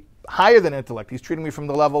treating me higher than intellect, he's treating me from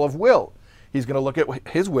the level of will. He's going to look at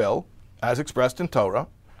his will, as expressed in Torah,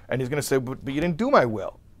 and he's going to say, but you didn't do my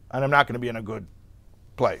will, and I'm not going to be in a good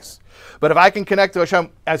place. But if I can connect to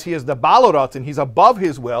Hashem as he is the HaRatzon, and he's above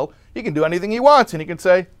his will, he can do anything he wants, and he can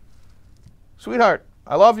say, sweetheart,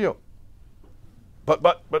 I love you.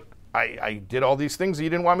 But I did all these things that you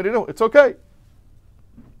didn't want me to do. It's okay.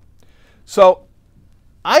 So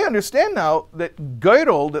I understand now that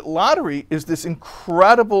Geidel, that lottery, is this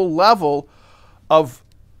incredible level of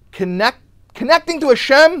connecting to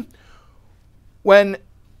Hashem when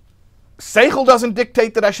Seichel doesn't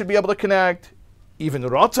dictate that I should be able to connect, even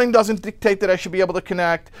Ratzon doesn't dictate that I should be able to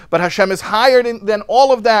connect, but Hashem is higher than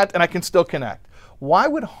all of that, and I can still connect. Why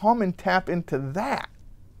would Haman tap into that?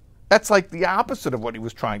 That's like the opposite of what he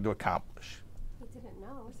was trying to accomplish. He didn't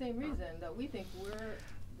know. Same reason that we think we're going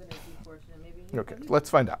to be fortunate. Maybe. Okay, let's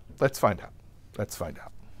find out.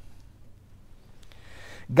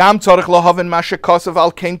 Gam tzorich lohaven mashe kosav al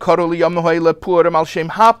kein karu liyom nohele Purim al shem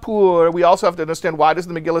ha-pur. We also have to understand, why does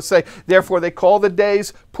the Megillah say, therefore they call the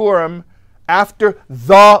days Purim after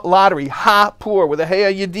the lottery, ha-pur, with a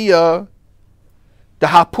heya yediyah. The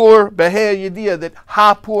ha-pur beheya yediyah, that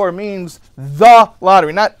ha-pur means the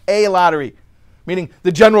lottery, not a lottery, meaning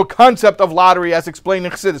the general concept of lottery as explained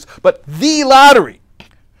in Chassidus, but the lottery.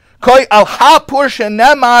 Koi al ha-pur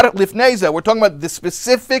shenemar lifneza. We're talking about the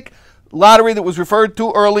specific lottery that was referred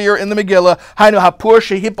to earlier in the Megillah, Hainu Hapur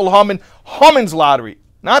Shehipul Haman, Haman's lottery,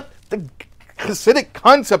 not the Hasidic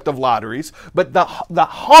concept of lotteries, but the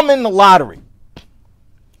Haman lottery.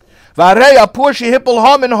 Varei Hapur Shehipul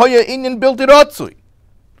Haman Hoya Inyan Biltirotzui.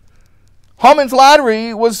 Haman's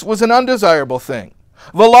lottery was an undesirable thing.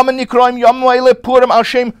 V'laman Nikroim Yom Moele Purim Al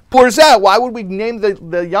Shem Purzeh. Why would we name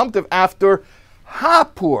the Yom Tov after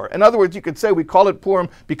Ha-pur? In other words, you could say we call it Purim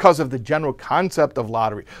because of the general concept of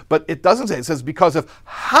lottery. But it doesn't say, it says because of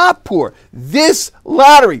Ha-pur, this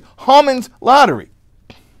lottery, Haman's lottery.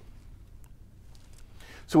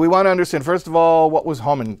 So we want to understand, first of all, what was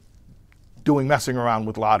Haman doing messing around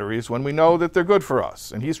with lotteries when we know that they're good for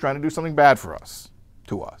us, and he's trying to do something bad for us,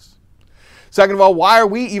 to us. Second of all, why are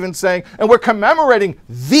we even saying, and we're commemorating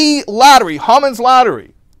the lottery, Haman's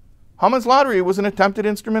lottery. Haman's lottery was an attempted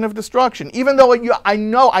instrument of destruction. Even though I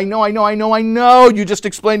know, you just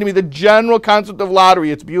explained to me the general concept of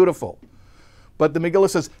lottery. It's beautiful. But the Megillah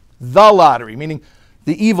says the lottery, meaning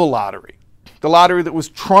the evil lottery. The lottery that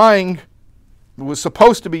was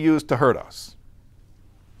supposed to be used to hurt us.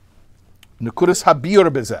 Nukudas habir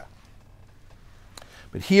bezeh.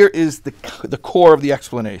 But here is the core of the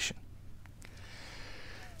explanation.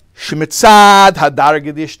 Shemitzad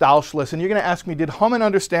hadarged ishtalshlis. And you're going to ask me, did Haman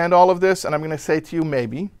understand all of this? And I'm going to say to you,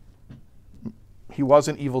 maybe. He was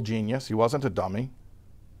an evil genius. He wasn't a dummy.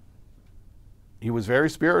 He was very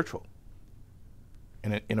spiritual.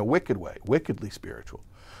 In a wicked way, wickedly spiritual.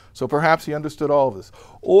 So perhaps he understood all of this.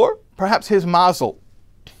 Or perhaps his mazel,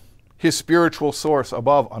 his spiritual source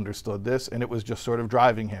above, understood this, and it was just sort of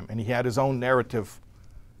driving him. And he had his own narrative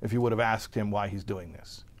if you would have asked him why he's doing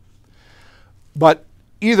this. But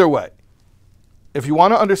either way, if you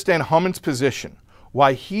want to understand Haman's position,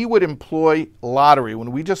 why he would employ lottery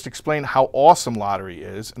when we just explained how awesome lottery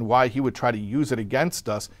is and why he would try to use it against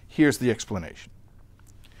us, here's the explanation.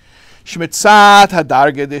 Shmitzat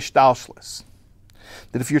hadarged ishtalshlis.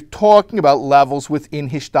 That if you're talking about levels within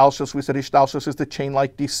Hishtalshus, we said Hishtalshus is the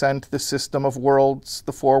chain-like descent, the system of worlds,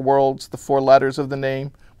 the four letters of the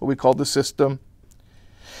name, what we call the system.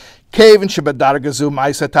 Within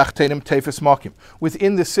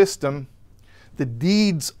the system, the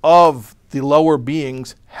deeds of the lower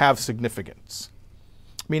beings have significance.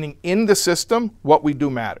 Meaning, in the system, what we do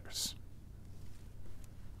matters.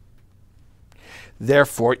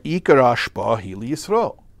 Therefore, Ikar Hashpah Hili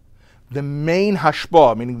Yisrael. The main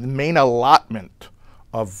hashpah, meaning the main allotment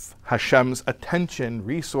of Hashem's attention,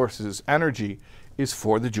 resources, energy, is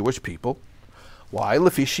for the Jewish people. Why?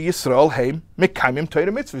 Lefishi Yisrael heim mekaimim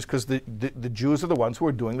Torah mitzvahs, because the Jews are the ones who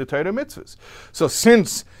are doing the Torah mitzvahs. So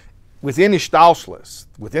since within Ishtalshlis,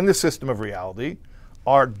 within the system of reality,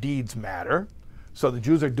 our deeds matter, so the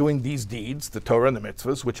Jews are doing these deeds, the Torah and the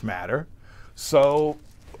mitzvahs, which matter. So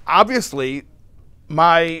obviously,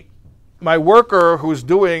 my worker who's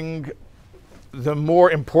doing the more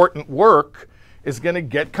important work is going to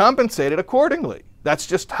get compensated accordingly. That's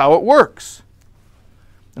just how it works.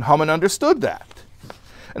 And Haman understood that.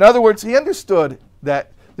 In other words, he understood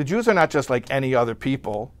that the Jews are not just like any other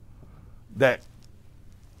people that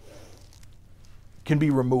can be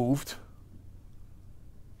removed.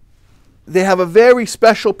 They have a very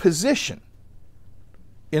special position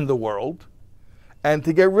in the world, and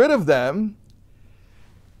to get rid of them,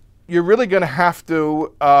 you're really going to have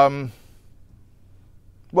to,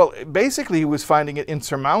 basically he was finding it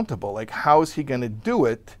insurmountable. Like, how is he going to do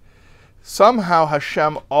it? Somehow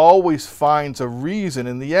Hashem always finds a reason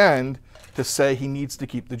in the end to say he needs to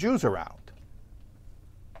keep the Jews around.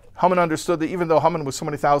 Haman understood that even though Haman was so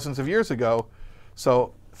many thousands of years ago,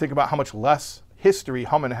 so think about how much less history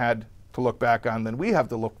Haman had to look back on than we have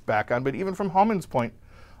to look back on. But even from Haman's point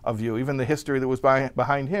of view, even the history that was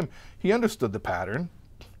behind him, he understood the pattern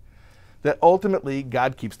that ultimately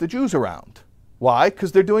God keeps the Jews around. Why?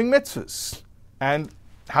 Because they're doing mitzvahs. And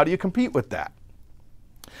how do you compete with that?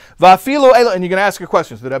 And you're going to ask your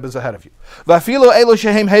questions. The Rebbe is ahead of you.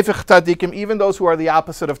 Even those who are the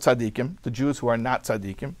opposite of tzaddikim, the Jews who are not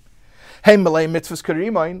tzaddikim,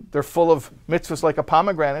 they're full of mitzvahs like a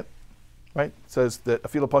pomegranate. Right? It says that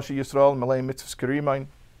Afilo Pasha Yisrael Malay mitzvahs karimain.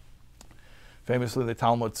 Famously, the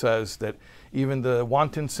Talmud says that even the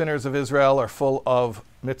wanton sinners of Israel are full of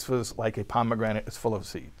mitzvahs like a pomegranate is full of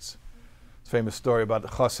seeds. It's a famous story about the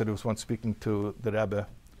chassid who was once speaking to the Rebbe,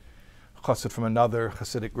 a chassid from another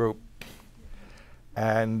Hasidic group.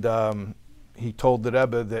 And he told the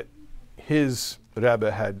Rebbe that his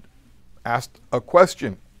Rebbe had asked a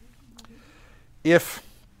question. If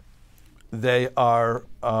they are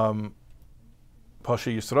Pasha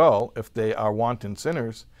Yisrael, if they are wanton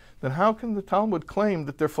sinners, then how can the Talmud claim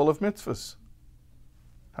that they're full of mitzvahs?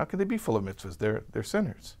 How can they be full of mitzvahs? They're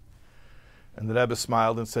sinners. And the Rebbe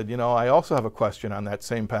smiled and said, I also have a question on that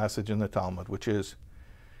same passage in the Talmud, which is,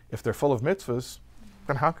 if they're full of mitzvahs,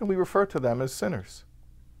 then how can we refer to them as sinners?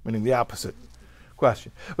 Meaning the opposite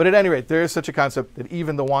question. But at any rate, there is such a concept that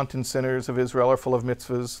even the wanton sinners of Israel are full of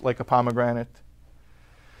mitzvahs like a pomegranate.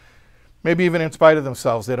 Maybe even in spite of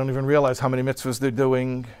themselves, they don't even realize how many mitzvahs they're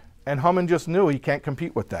doing. And Haman just knew he can't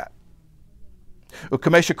compete with that.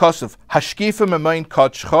 There's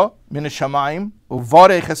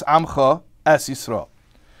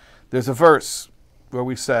a verse where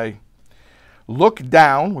we say, look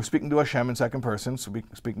down, we're speaking to Hashem in second person, so we're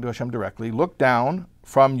speaking to Hashem directly, look down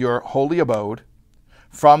from your holy abode,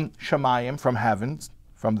 from Shemayim, from heavens,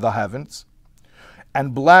 from the heavens,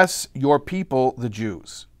 and bless your people, the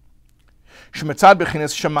Jews. Shemitzad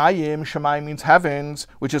bechinas shemayim, shemayim means heavens,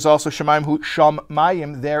 which is also shemayim hu sham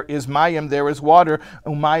mayim, there is mayim, there is water,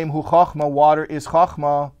 umayim hu chachma, water is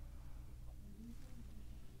chachma.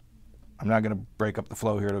 I'm not going to break up the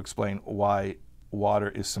flow here to explain why water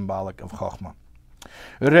is symbolic of chachma.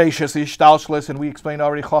 Reishas ishtalshlis, and we explained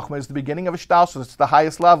already, chachma is the beginning of ishtalshlis, it's the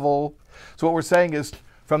highest level. So what we're saying is,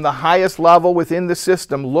 from the highest level within the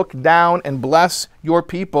system, look down and bless your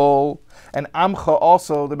people. And Amcha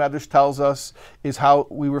also, the Medrash tells us, is how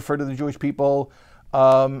we refer to the Jewish people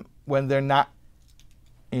when they're not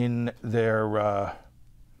in their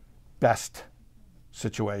best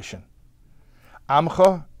situation.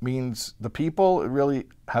 Amcha means the people. It really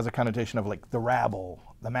has a connotation of like the rabble,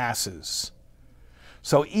 the masses.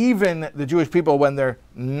 So even the Jewish people, when they're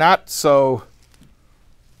not so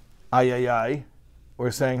we're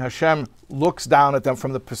saying Hashem looks down at them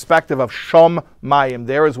from the perspective of Shom Mayim,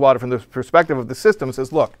 there is water, from the perspective of the system, and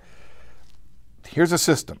says, look, here's a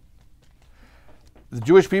system. The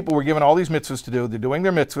Jewish people were given all these mitzvahs to do. They're doing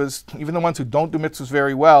their mitzvahs. Even the ones who don't do mitzvahs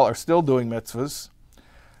very well are still doing mitzvahs.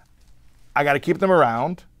 I got to keep them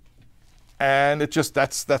around. And it just,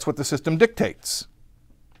 that's what the system dictates.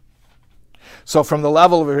 So from the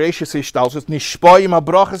level of Reishis Ishtalshus, Nishpoyim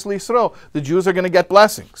HaBrochas L'Yisrael, the Jews are going to get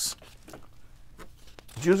blessings.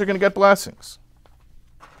 Jews are going to get blessings.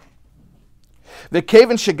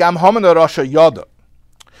 V'keven shegam Haman HaRasha yoda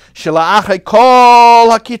shela'achei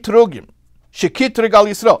kol hakitrugim shekitrig al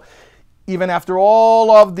Yisrael, even after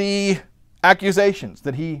all of the accusations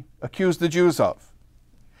that he accused the Jews of,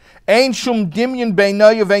 ein shum dimyon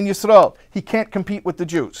beinayu vein Yisrael, he can't compete with the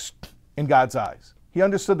Jews in God's eyes. He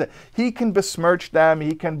understood that he can besmirch them,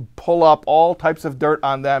 he can pull up all types of dirt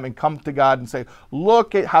on them and come to God and say,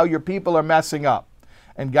 look at how your people are messing up.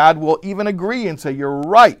 And God will even agree and say, you're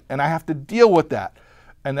right, and I have to deal with that.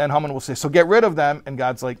 And then Haman will say, so get rid of them. And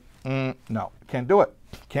God's like, no, can't do it.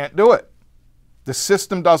 Can't do it. The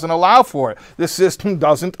system doesn't allow for it. The system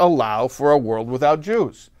doesn't allow for a world without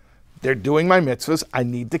Jews. They're doing my mitzvahs. I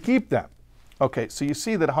need to keep them. Okay, so you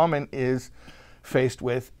see that Haman is faced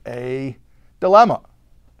with a dilemma,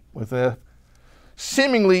 with a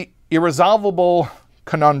seemingly irresolvable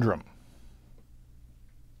conundrum.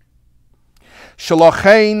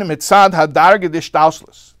 Shalochein mitzad hadarge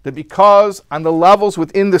d'ishtalshus, that because on the levels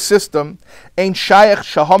within the system, ein shayach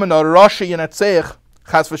shahaman HaRasha yinatzech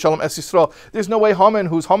chas v'shalom es Yisrael. There's no way Haman,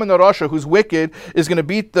 who's Haman HaRasha, who's wicked, is going to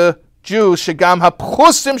beat the Jews. Shegam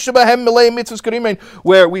hapchusim shebahem milei mitzvahs karimein,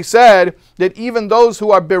 where we said that even those who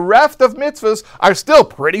are bereft of mitzvahs are still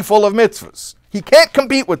pretty full of mitzvahs. He can't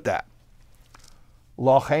compete with that.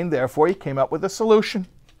 Lochein, therefore, he came up with a solution.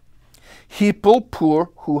 Hipul pur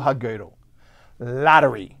hu hagero.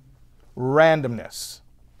 Lottery, randomness.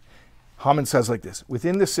 Haman says like this,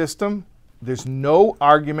 within the system, there's no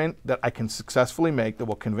argument that I can successfully make that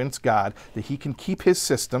will convince God that he can keep his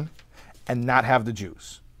system and not have the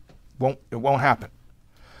Jews. It won't happen.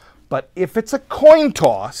 But if it's a coin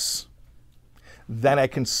toss, then I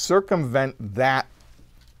can circumvent that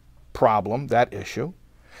problem, that issue,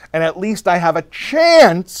 and at least I have a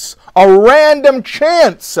chance, a random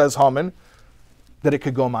chance, says Haman, that it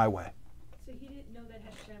could go my way.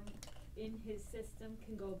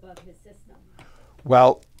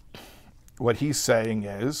 Well, what he's saying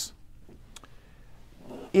is,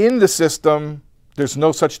 in the system, there's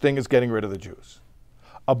no such thing as getting rid of the Jews.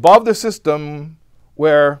 Above the system,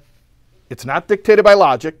 where it's not dictated by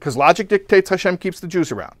logic, because logic dictates Hashem keeps the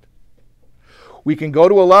Jews around, we can go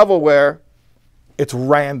to a level where it's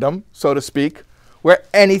random, so to speak, where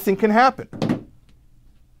anything can happen.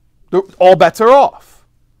 All bets are off.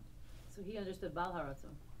 So he understood Baal HaRatzon.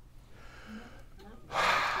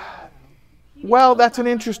 Well, that's an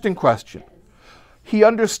interesting question. He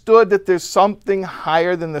understood that there's something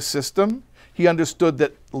higher than the system. He understood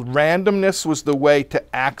that randomness was the way to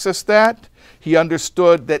access that. He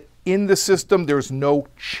understood that in the system there's no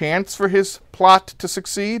chance for his plot to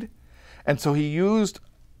succeed. And so he used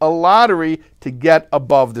a lottery to get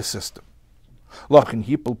above the system. The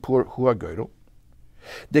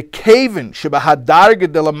kaven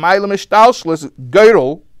shebahadarge de la mailam ishtalshlis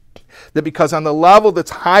geirol, that because on the level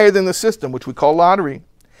that's higher than the system, which we call lottery,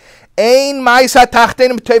 the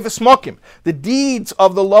deeds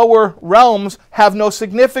of the lower realms have no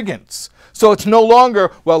significance. So it's no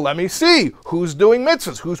longer, well, let me see who's doing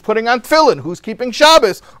mitzvahs, who's putting on tefillin, who's keeping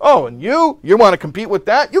Shabbos. Oh, and you want to compete with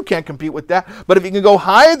that? You can't compete with that. But if you can go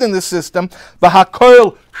higher than the system,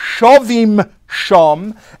 v'hakoil shovim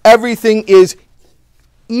shom, everything is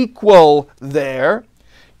equal there.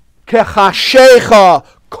 Kechashecha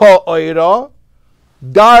ka'oira,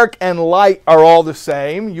 dark and light are all the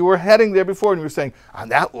same. You were heading there before and you were saying, on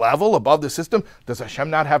that level above the system, does Hashem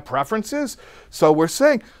not have preferences? So we're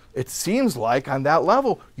saying, it seems like on that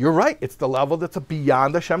level, you're right, it's the level that's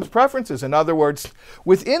beyond Hashem's preferences. In other words,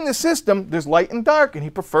 within the system, there's light and dark, and he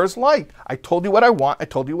prefers light. I told you what I want, I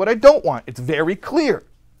told you what I don't want. It's very clear.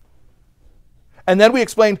 And then we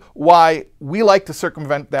explained why we like to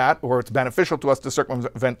circumvent that, or it's beneficial to us to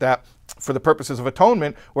circumvent that for the purposes of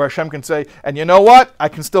atonement, where Hashem can say, and you know what? I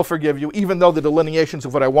can still forgive you, even though the delineations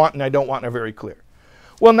of what I want and I don't want are very clear.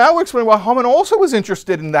 Well, now we're explaining why Haman also was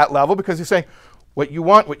interested in that level, because he's saying, what you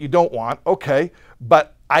want, what you don't want, okay,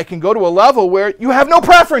 but I can go to a level where you have no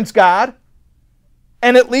preference, God,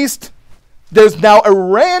 and at least there's now a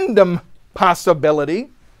random possibility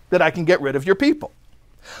that I can get rid of your people.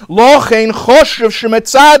 That's why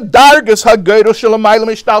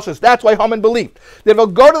Haman believed that if I'll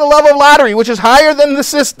go to the level of lottery, which is higher than the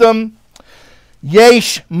system, there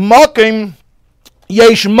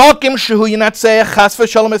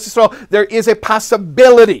is a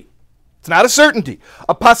possibility. It's not a certainty,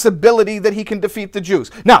 a possibility that he can defeat the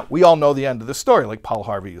Jews. Now, we all know the end of the story, like Paul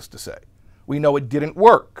Harvey used to say. We know it didn't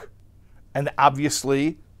work. And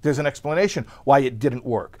obviously, there's an explanation why it didn't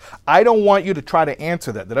work. I don't want you to try to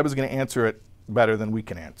answer that. I was going to answer it better than we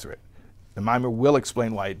can answer it. The mimer will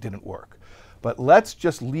explain why it didn't work. But let's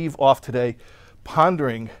just leave off today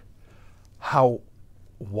pondering how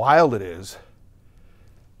wild it is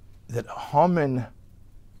that Haman,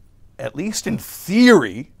 at least in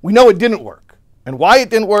theory, we know it didn't work. And why it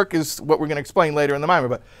didn't work is what we're going to explain later in the mimer.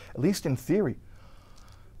 But at least in theory,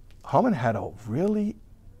 Haman had a really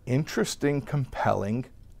interesting, compelling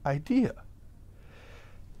idea.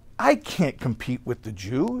 I can't compete with the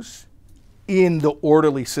Jews in the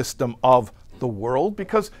orderly system of the world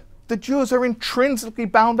because the Jews are intrinsically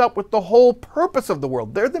bound up with the whole purpose of the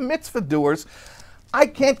world. They're the mitzvah doers. I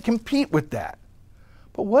can't compete with that.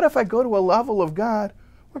 But what if I go to a level of God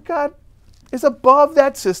where God is above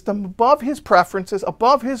that system, above his preferences,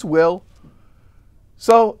 above his will?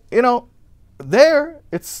 So, there,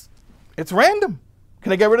 it's random.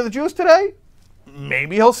 Can I get rid of the Jews today?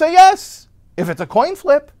 Maybe he'll say yes, if it's a coin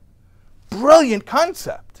flip. Brilliant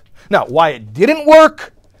concept. Now, why it didn't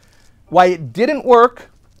work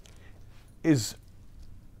is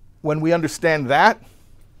when we understand that,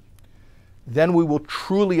 then we will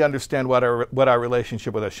truly understand what our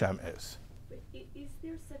relationship with Hashem is. But is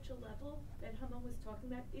there such a level that Haman was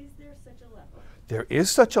talking about? Is there such a level? There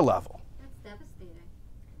is such a level. That's devastating.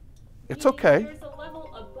 It's okay. There's a level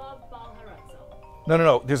above Baal HaRatzon.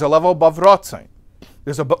 No. There's a level above HaRatzon.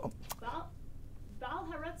 Baal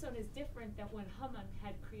HaRatzon is different than what Haman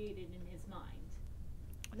had created in his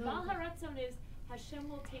mind. Baal HaRatzon is Hashem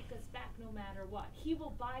will take us back no matter what. He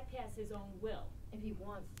will bypass his own will. If he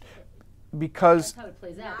wants to. Because That's how it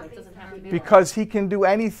plays out, but it doesn't have to be. because he can do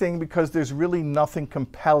anything because there's really nothing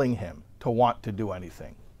compelling him to want to do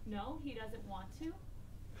anything. No, he doesn't want to.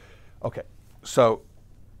 Okay, so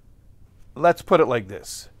let's put it like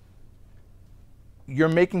this. You're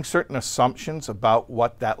making certain assumptions about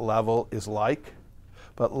what that level is like,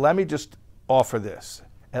 but let me just offer this.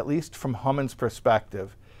 At least from Haman's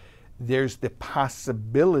perspective, there's the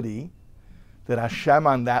possibility that Hashem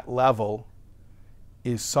on that level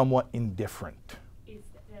is somewhat indifferent.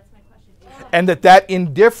 That's my question. And that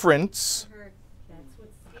indifference That's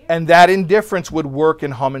what's scary. and that indifference would work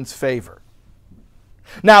in Haman's favor.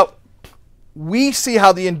 Now, we see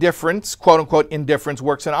how the indifference, quote-unquote indifference,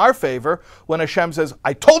 works in our favor when Hashem says,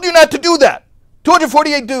 I told you not to do that.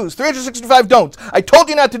 248 do's, 365 don'ts. I told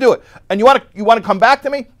you not to do it. And you want to come back to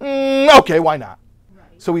me? Okay, why not?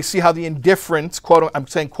 Right. So we see how the indifference, I'm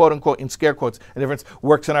saying quote-unquote in scare quotes, indifference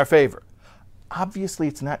works in our favor. Obviously,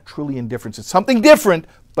 it's not truly indifference. It's something different,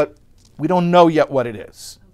 but we don't know yet what it is.